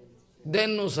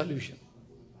 then no solution.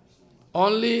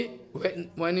 Only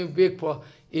when you beg for,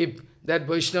 if that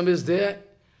Vaishnava is there,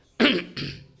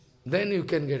 then you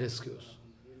can get excuse.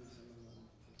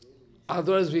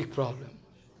 Otherwise, big problem.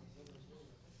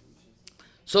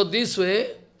 So this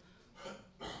way,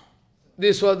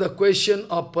 this was the question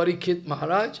of Parikshit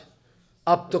Maharaj.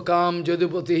 Aptokam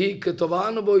jadupatihi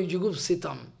kritavan boi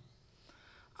jugupsitam.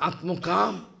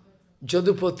 Atmakam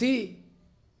jadupati,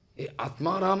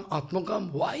 Atmaram,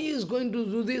 Atmakam, why he is going to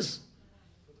do this?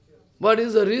 What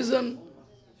is the reason?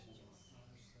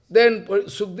 Then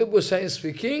Sukdev Goswami is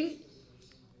speaking,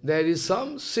 there is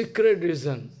some secret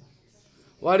reason.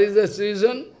 What is this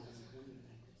reason?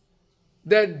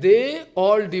 That they,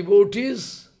 all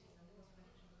devotees,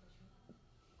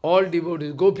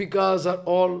 Gopikas are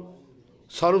all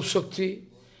Sarup Shakti,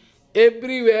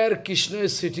 everywhere Krishna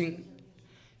is sitting.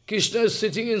 Krishna is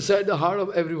sitting inside the heart of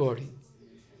everybody.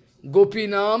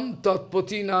 Gopinam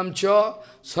tatpati nam cha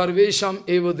sarvesham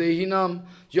eva dehinam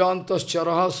yantas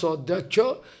charaha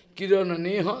swadhyaksha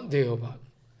kirananeha dehabhag.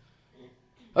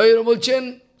 Ayur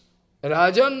bolchen,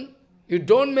 Rajan, you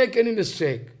don't make any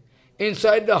mistake.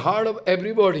 Inside the heart of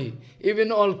everybody,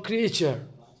 even all creature,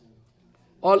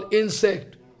 all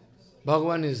insect,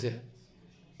 Bhagavan is there.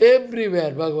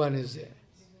 Everywhere Bhagavan is there.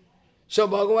 So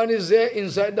Bhagavan is there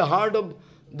inside the heart of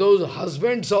those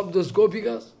husbands of those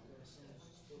Gopikas.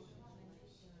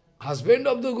 Husband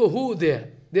of the who there?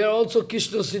 They are also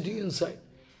Krishna sitting inside.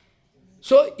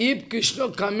 So if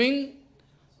Krishna coming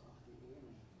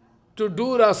to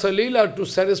do Rasa Leela to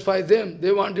satisfy them,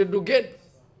 they wanted to get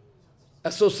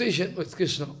association with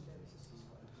Krishna.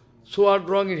 So what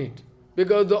wrong in it?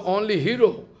 Because the only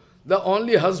hero, the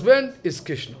only husband is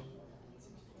Krishna.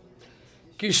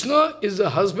 Krishna is the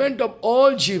husband of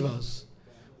all jivas.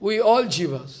 We all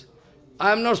jivas.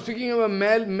 I am not speaking of a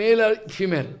male or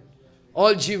female.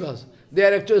 All jivas. They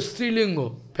are actually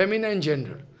strilingo, feminine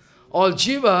gender. All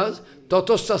jivas,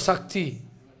 tatosha sakti.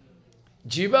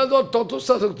 Jivas or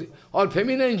tatosha sakti, all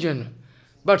feminine gender.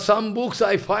 But some books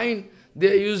I find,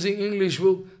 they are using English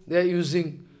book, they are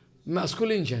using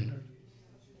masculine gender.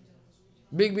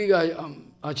 Big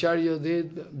Acharya,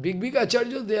 big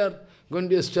Acharya, they are going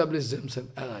to establish themselves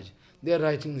as. They are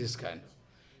writing this kind of.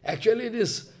 Actually it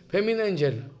is feminine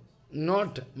gender,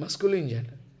 not masculine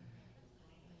gender.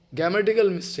 Grammatical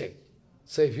mistake.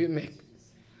 So if you make.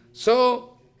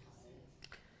 So,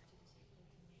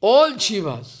 all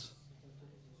jivas,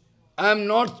 I am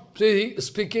not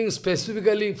speaking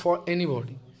specifically for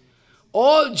anybody.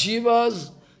 All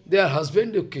jivas, they are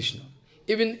husband of Krishna.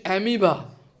 Even amoeba,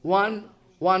 one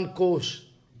course,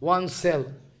 one cell,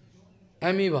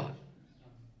 amoeba.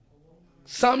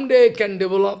 Someday can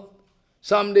develop,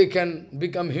 someday can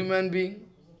become human being.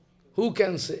 Who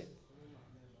can say?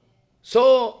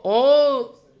 So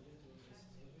all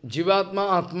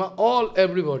Jivatma, Atma, all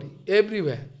everybody,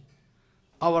 everywhere.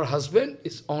 Our husband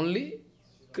is only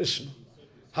Krishna.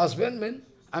 Husband means,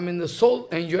 the soul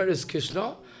enjoyer is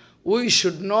Krishna. We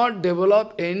should not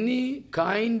develop any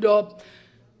kind of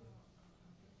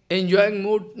enjoying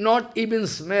mood, not even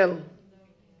smell.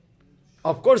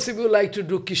 Of course, if you like to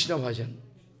do Krishna bhajan,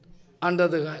 under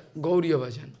the Gauriya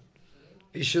bhajan,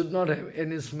 you should not have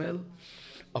any smell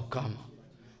of kama.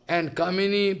 And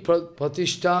Kamini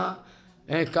Pratishtha,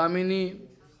 and Kamini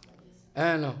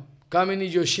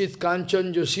Joshit,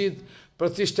 Kanchan Joshit,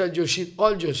 Pratishtha Joshit,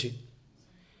 all Joshit.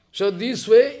 So this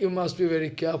way you must be very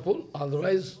careful,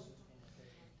 otherwise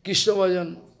Krishna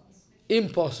bhajan,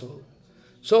 impossible.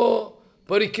 So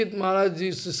Parikshit Maharaj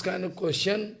is this kind of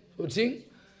question, putting,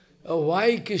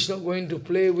 why Krishna going to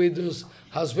play with those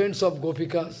husbands of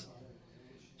Gopikas?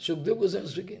 Sukadeva Goswami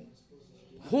speaking,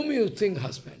 whom you think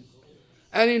husband?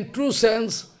 And in true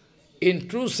sense,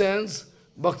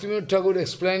 Bhaktivinoda Thakur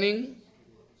explaining,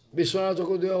 Vishwanath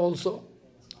Chakravarti also,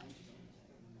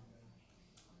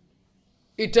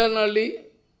 eternally,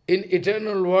 in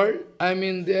eternal world, I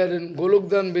mean there in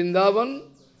Golokdhan Vrindavan,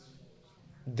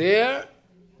 there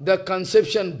the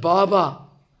conception Baba,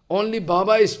 only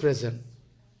Baba is present.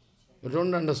 You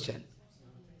don't understand.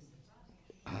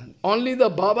 Only the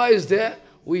Baba is there.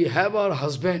 We have our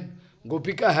husband.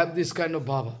 Gopika have this kind of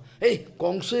Baba. Hey,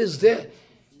 Kongsa is there.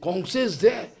 Kongsa is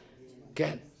there.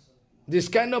 This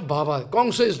kind of Baba.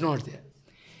 Kongsa is not there.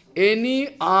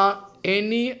 Any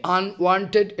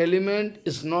unwanted element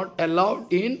is not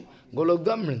allowed in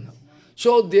Golokdhan Vrindavan.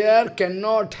 So there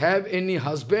cannot have any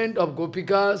husband of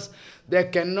Gopikas. They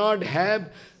cannot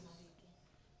have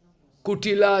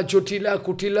Kutila, Jotila,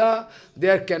 Kutila.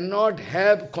 There cannot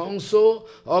have Kongso,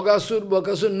 Agasur,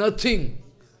 Bakasur, nothing.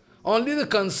 Only the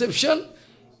conception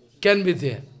can be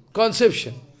there.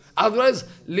 Conception. Otherwise,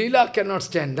 Leela cannot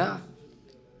stand. Huh?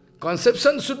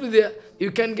 Conception should be there. You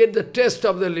can get the taste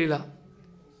of the Leela.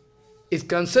 If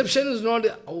conception is not,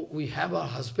 oh, we have our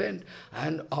husband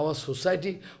and our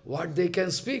society, what they can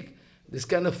speak. This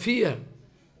kind of fear.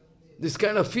 This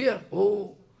kind of fear.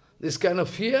 Oh, this kind of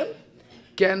fear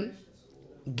can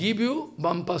give you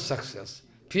bumper success.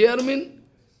 Fear means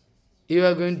you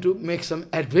are going to make some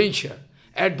adventure.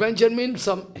 Adventure means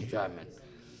some enjoyment.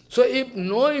 So if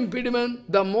no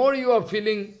impediment, the more you are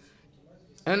feeling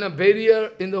and a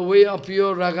barrier in the way of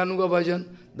your Raganuga bhajan,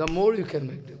 the more you can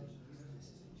make them.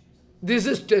 This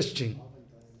is testing.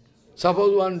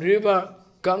 Suppose one river,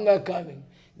 Ganga coming,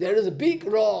 there is a big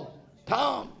rock,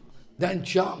 then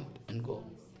jump and go.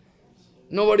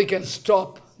 Nobody can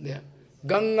stop there.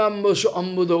 Gangambashu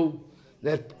Ambudau,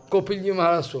 that Kopilji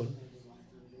Maharaj told.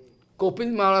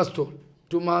 Kopil Maharaj told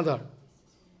to mother,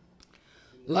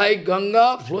 like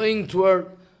Ganga flowing toward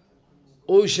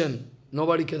ocean,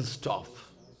 nobody can stop.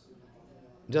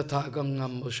 Jatha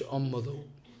Gangambashu Ambudau.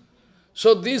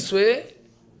 So this way,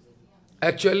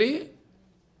 actually,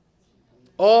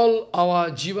 all our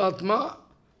Jivatma,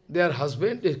 their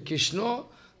husband is Krishna,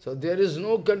 so there is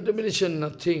no contamination,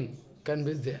 nothing can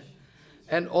be there.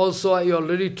 And also I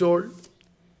already told,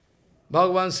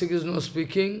 Bhagavan Sri Krishna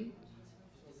speaking,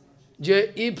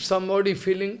 if somebody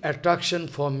feeling attraction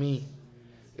for me,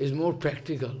 is more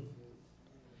practical.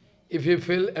 If you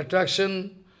feel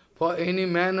attraction for any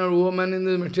man or woman in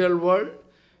the material world,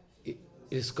 it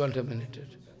is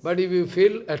contaminated. But if you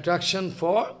feel attraction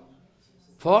for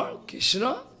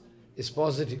Krishna, it's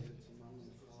positive.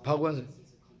 Bhagavan,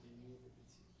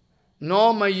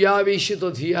 no maya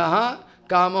vishito dhiyaha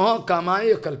kamaha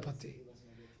kamaya kalpati.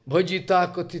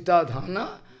 Bhajita kotita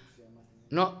dhana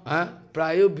no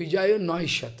prayo bijayo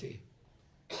noishati.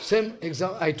 Same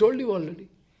example, I told you already.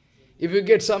 If you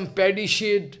get some paddy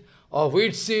seed or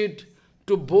wheat seed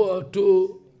to bow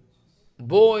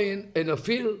in a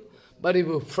field, but if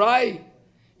you fry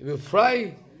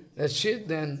that seed,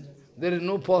 then there is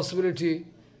no possibility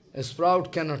a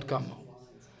sprout cannot come out.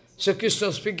 So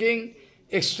Krishna speaking,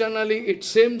 externally it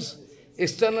seems,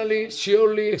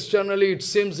 surely externally it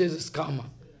seems it is karma.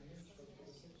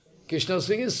 Krishna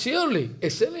speaking, surely,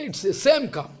 externally it's the same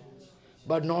karma,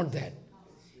 but not that.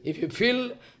 If you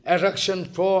feel attraction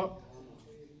for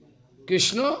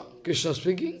Krishna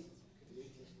speaking,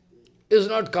 is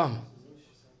not karma.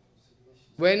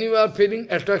 When you are feeling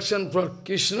attraction for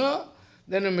Krishna,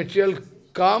 then a material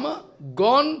karma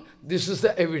gone, this is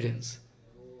the evidence.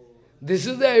 This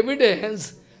is the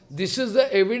evidence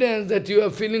that you are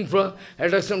feeling for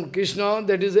attraction to Krishna,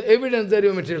 that is the evidence that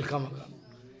your material karma gone.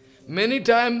 Many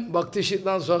times Bhakti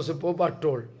Siddhanta Saraswati Prabhupada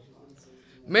told,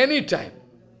 many times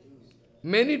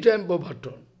Prabhupada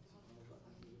told,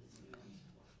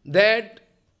 that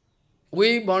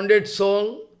we bonded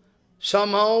soul,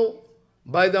 somehow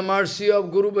by the mercy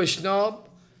of Guru Vaishnava,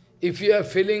 if you are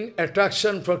feeling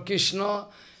attraction for Krishna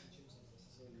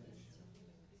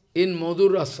in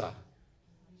Madhurasa,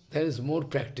 that is more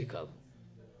practical.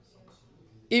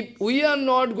 If we are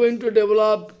not going to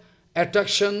develop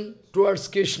attraction towards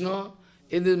Krishna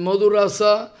in this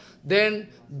Madhurasa, then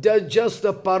just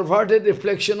the perverted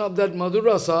reflection of that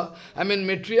Madhurasa, I mean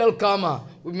material karma,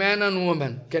 man and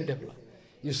woman can develop.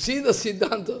 You see the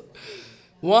Siddhanta,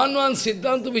 one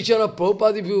Siddhanta which are of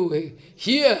Prabhupada, if you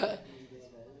hear,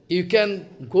 you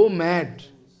can go mad.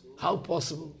 How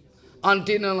possible?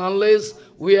 until and unless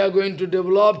we are going to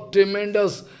develop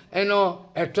tremendous,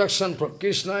 attraction for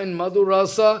Krishna in Madhur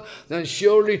Rasa, then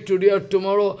surely today or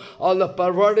tomorrow, all the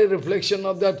perverted reflection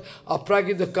of that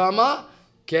aprakita kama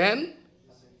can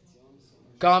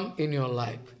come in your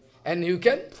life, and you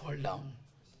can fall down.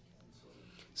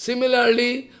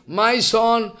 Similarly, my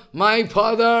son, my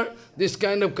father, this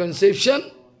kind of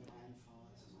conception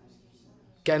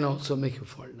can also make you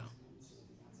fall down.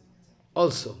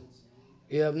 Also,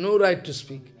 you have no right to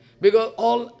speak, because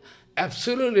all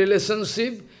absolute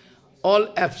relationship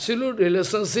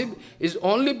is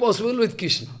only possible with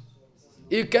Krishna.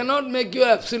 You cannot make your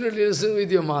absolute relationship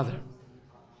with your mother.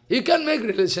 You can make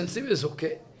relationship, it's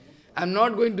okay. I'm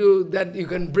not going to that you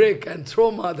can break and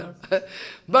throw mother.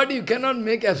 But you cannot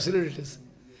make absolute relationship.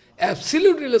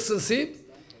 Absolute relationship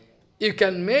you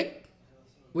can make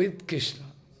with Krishna.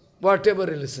 Whatever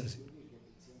relationship.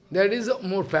 That is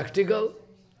more practical.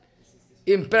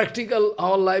 Impractical,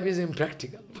 our life is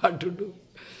impractical. What to do?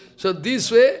 So this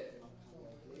way,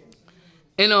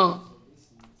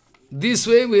 this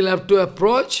way we'll have to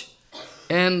approach.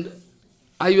 And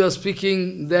I was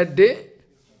speaking that day,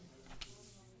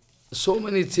 so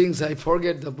many things, I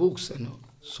forget the books,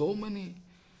 so many.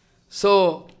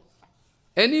 So,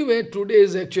 anyway, today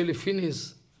is actually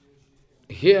finished.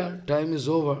 Here, time is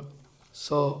over.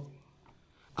 So,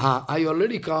 I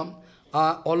already come.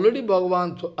 Already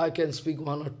Bhagavan, I can speak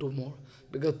one or two more.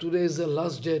 Because today is the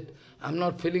last date. I'm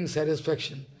not feeling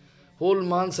satisfaction. Whole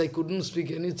months I couldn't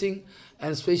speak anything,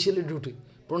 and especially duty.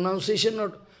 Pronunciation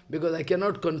not, because I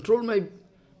cannot control my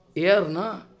ear,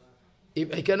 na.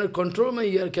 If I cannot control my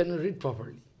ear, I cannot read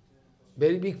properly.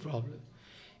 Very big problem.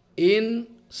 In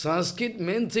Sanskrit,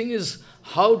 main thing is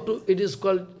how to, it is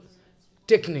called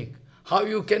technique. How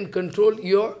you can control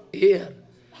your ear,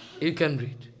 you can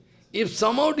read. If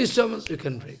somehow disturbance, you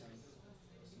can break.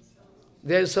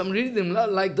 There is some rhythm,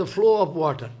 like the flow of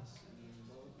water.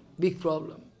 Big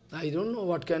problem. I don't know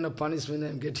what kind of punishment I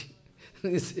am getting.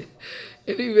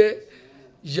 Anyway,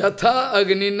 Yatha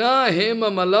agnina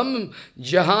hema malam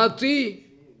jahati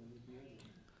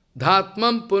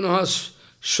dhatmam punah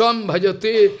swam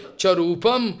bhajate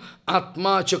charupam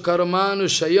atma cha karmanu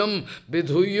shayam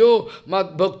vidhuyo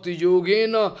mad bhakti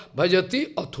yogena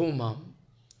bhajati athomam.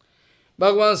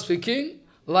 Bhagavan speaking,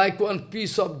 like one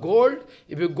piece of gold,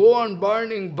 if you go on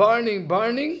burning,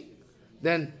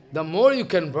 then the more you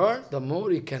can burn, the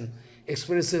more you can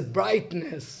express a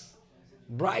brightness,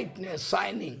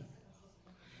 shining.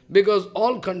 Because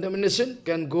all contamination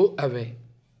can go away.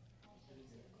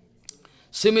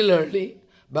 Similarly,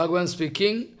 Bhagavan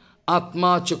speaking,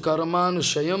 Atma cha karmanu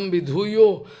shayam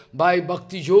vidhuyo, by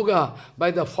bhakti yoga,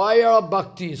 by the fire of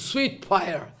bhakti, sweet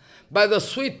fire, by the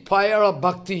sweet fire of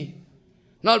bhakti,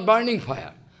 not burning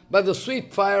fire, by the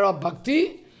sweet fire of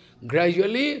bhakti,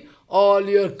 gradually all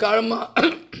your karma,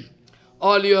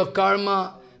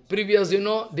 previous,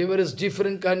 there is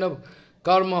different kind of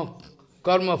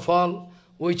karma fall,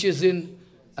 which is it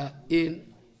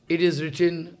is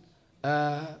written,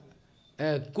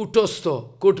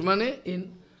 kutosto, kut mane,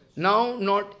 in, now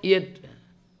not yet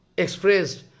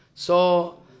expressed.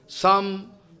 So,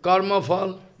 some karma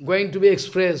fall going to be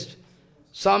expressed,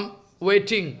 some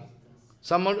waiting,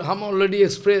 some already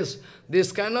expressed.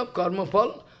 This kind of karma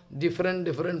fall,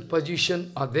 different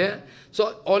position are there.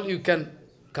 So, all you can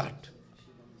cut.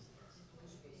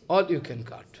 All you can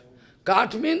cut.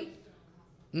 Cut means,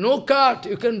 no cut,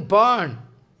 you can burn.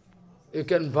 You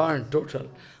can burn total.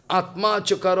 Atma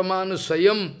cha karma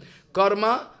anusayam.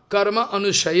 Karma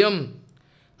anusayam.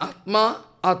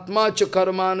 Atma cha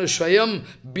karma anusayam.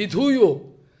 Vidhuyo.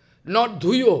 Not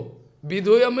dhuyo.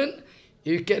 Vidhuyo means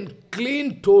you can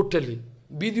clean totally.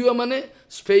 Vidhuyo means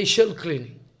special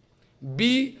cleaning.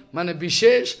 B means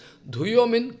vishesh. Dhuyo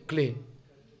means clean.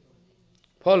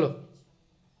 Follow.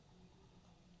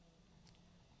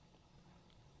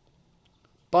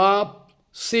 Pap,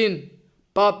 sin,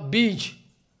 pap, bij,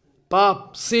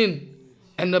 pap, sin,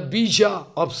 and the bija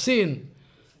of sin,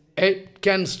 it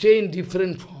can stay in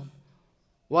different form.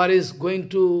 What is going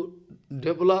to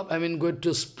develop, going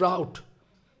to sprout,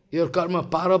 your karma,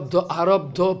 parabdha,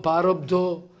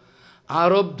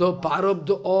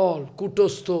 parabdha, all,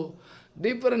 kutosto,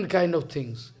 different kind of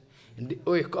things.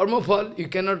 Karma fall, you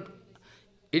cannot,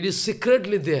 it is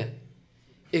secretly there.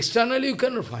 Externally you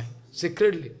cannot find,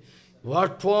 secretly.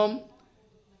 What form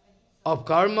of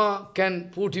karma can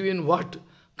put you in what?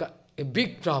 A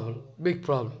big trouble, big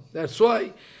problem. That's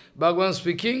why Bhagavan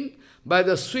speaking, by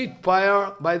the sweet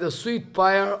fire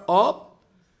of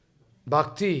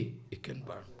bhakti, you can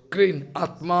burn. Clean.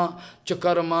 Atma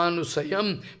chakarmanu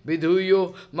sayam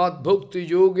vidhuyo mad bhakti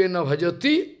yogena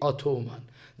bhajati athoman.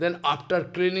 then after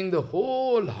cleaning the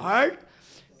whole heart,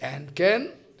 and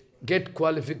can get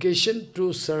qualification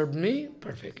to serve me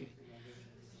perfectly.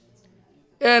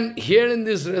 And here in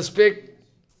this respect,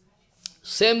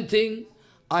 same thing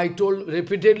I told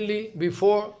repeatedly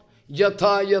before,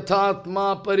 Yatha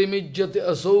yathatma parimijyate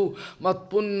asau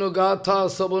matpunno gatha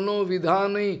sabano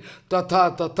vidhani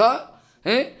tatha tatha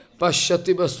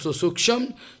pashyati vastu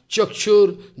suksham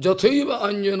chakshur jathaiva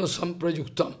anjana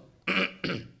samprajuktam.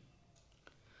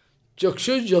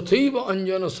 Chakshur jathaiva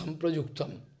anjana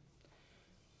samprajuktam.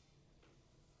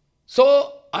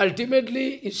 So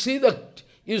ultimately you see the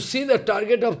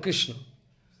target of Krishna.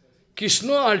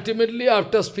 Krishna ultimately,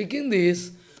 after speaking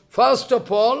this, first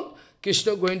of all,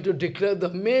 Krishna going to declare the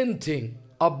main thing,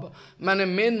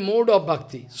 main mode of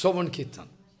bhakti, Shravan Kirtan.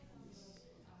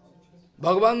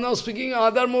 Bhagavan now speaking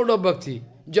other mode of bhakti.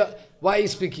 Why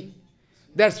is speaking?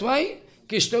 That's why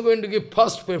Krishna going to give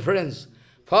first preference,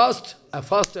 first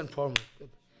and foremost,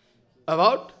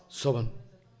 about Shravan.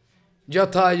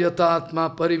 Yatha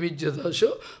yatatma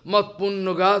parimijyadasho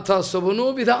matpunno gatha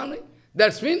sabano vidhani.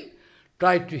 That's mean,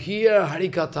 try to hear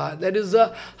Harikatha. That is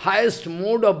the highest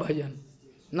mode of bhajan.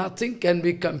 Nothing can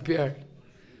be compared.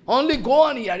 Only go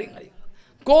on hearing Harikatha.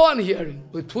 Go on hearing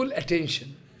with full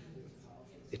attention.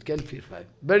 It can purify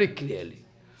very clearly.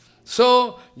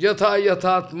 So, yatha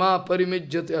yathatma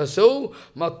parimijyate asau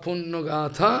matpunno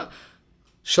gatha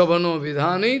Shabano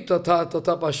vidhani tatha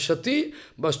tatha pashyati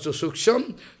vastu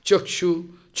suksham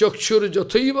chakshur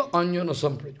jathaiva anjana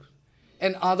samprajuktam.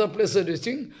 And other places you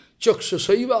think chakshu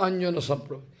saiva anjana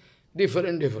samprajuktam.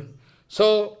 Different.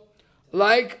 So,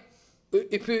 like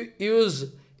if we use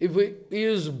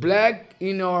black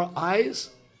in our eyes,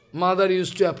 mother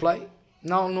used to apply,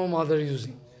 now no mother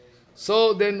using.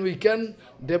 So then we can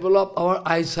develop our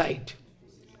eyesight.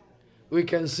 We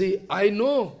can see, I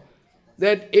know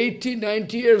that 80,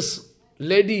 90 years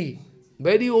lady,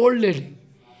 very old lady,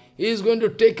 is going to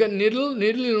take a needle,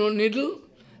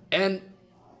 and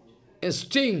a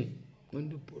sting, going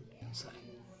to put inside.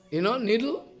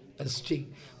 Needle and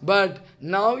sting. But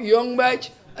now young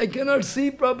batch, I cannot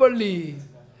see properly.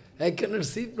 They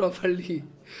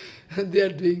are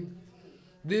doing.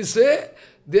 They say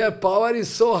their power is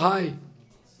so high.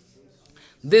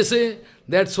 They say,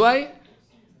 that's why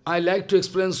I like to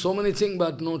explain so many things,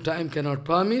 but no time cannot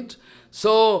permit.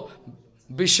 So,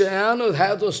 Vishayano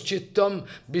dhatos chittam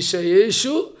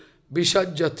Vishayeshu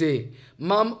Vishajjate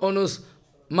Mam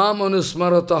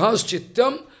anusmaratahas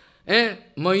chittam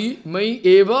mai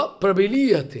eva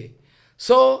praviliyate.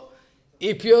 So,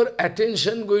 if your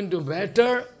attention going to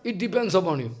matter, it depends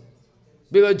upon you.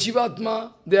 Because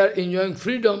Jivatma, they are enjoying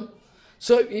freedom.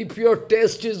 So, if your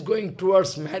taste is going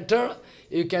towards matter,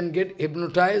 you can get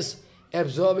hypnotized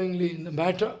absorbingly in the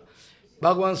matter.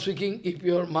 Bhagavan speaking, if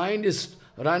your mind is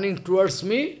running towards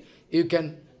me, you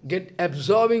can get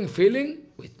absorbing feeling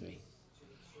with me.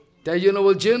 Tajana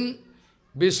bolchen,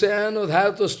 Visayano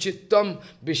dhayatos chittam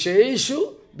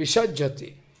Vishayeshu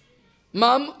Vishajjati.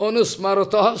 Mam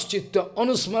anusmaratahas chitta.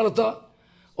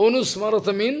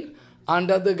 Anusmarata means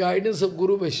under the guidance of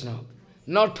Guru Vaishnava.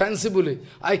 Not fancifully.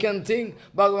 I can think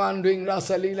Bhagavan doing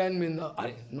Rasa Leela and Minda.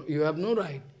 No, you have no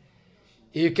right.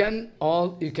 You can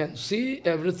see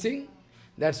everything.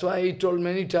 That's why he told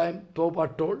many times,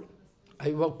 Prabhupada told,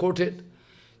 I quoted,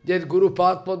 that Guru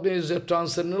Path Padma is a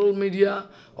transcendental media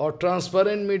or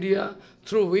transparent media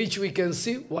through which we can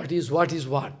see what is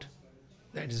what.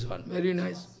 That is one. Very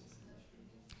nice.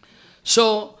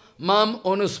 So, Mam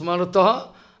Anusmarataha,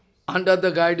 under the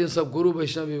guidance of Guru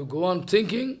Vaishnava, you go on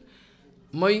thinking,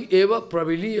 Mai eva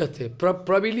praviliyate.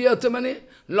 Praviliyate means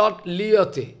not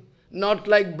liyate. Not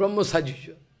like Brahma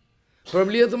Sajuja.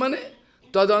 Praviliyate means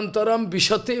tadantaram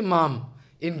vishate mam.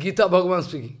 In Gita Bhagavan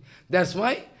speaking. That's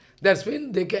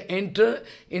means they can enter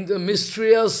in the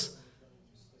mysterious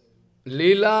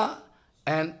Leela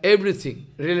and everything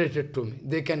related to me.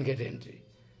 They can get entry.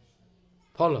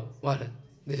 Follow? What?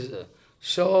 This is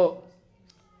so,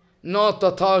 na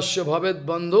tathasya bhavet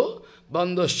bandho,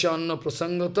 bandhasya anna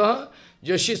prasangataha,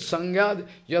 yashit sangyad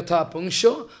yatha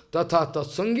pungsho, tatha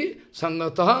tatsangi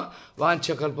sangataha,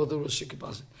 vancha kalpaturusya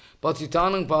kipasa.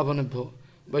 Patitanang pavanabhyo,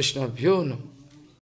 vaishnavbhyo namo.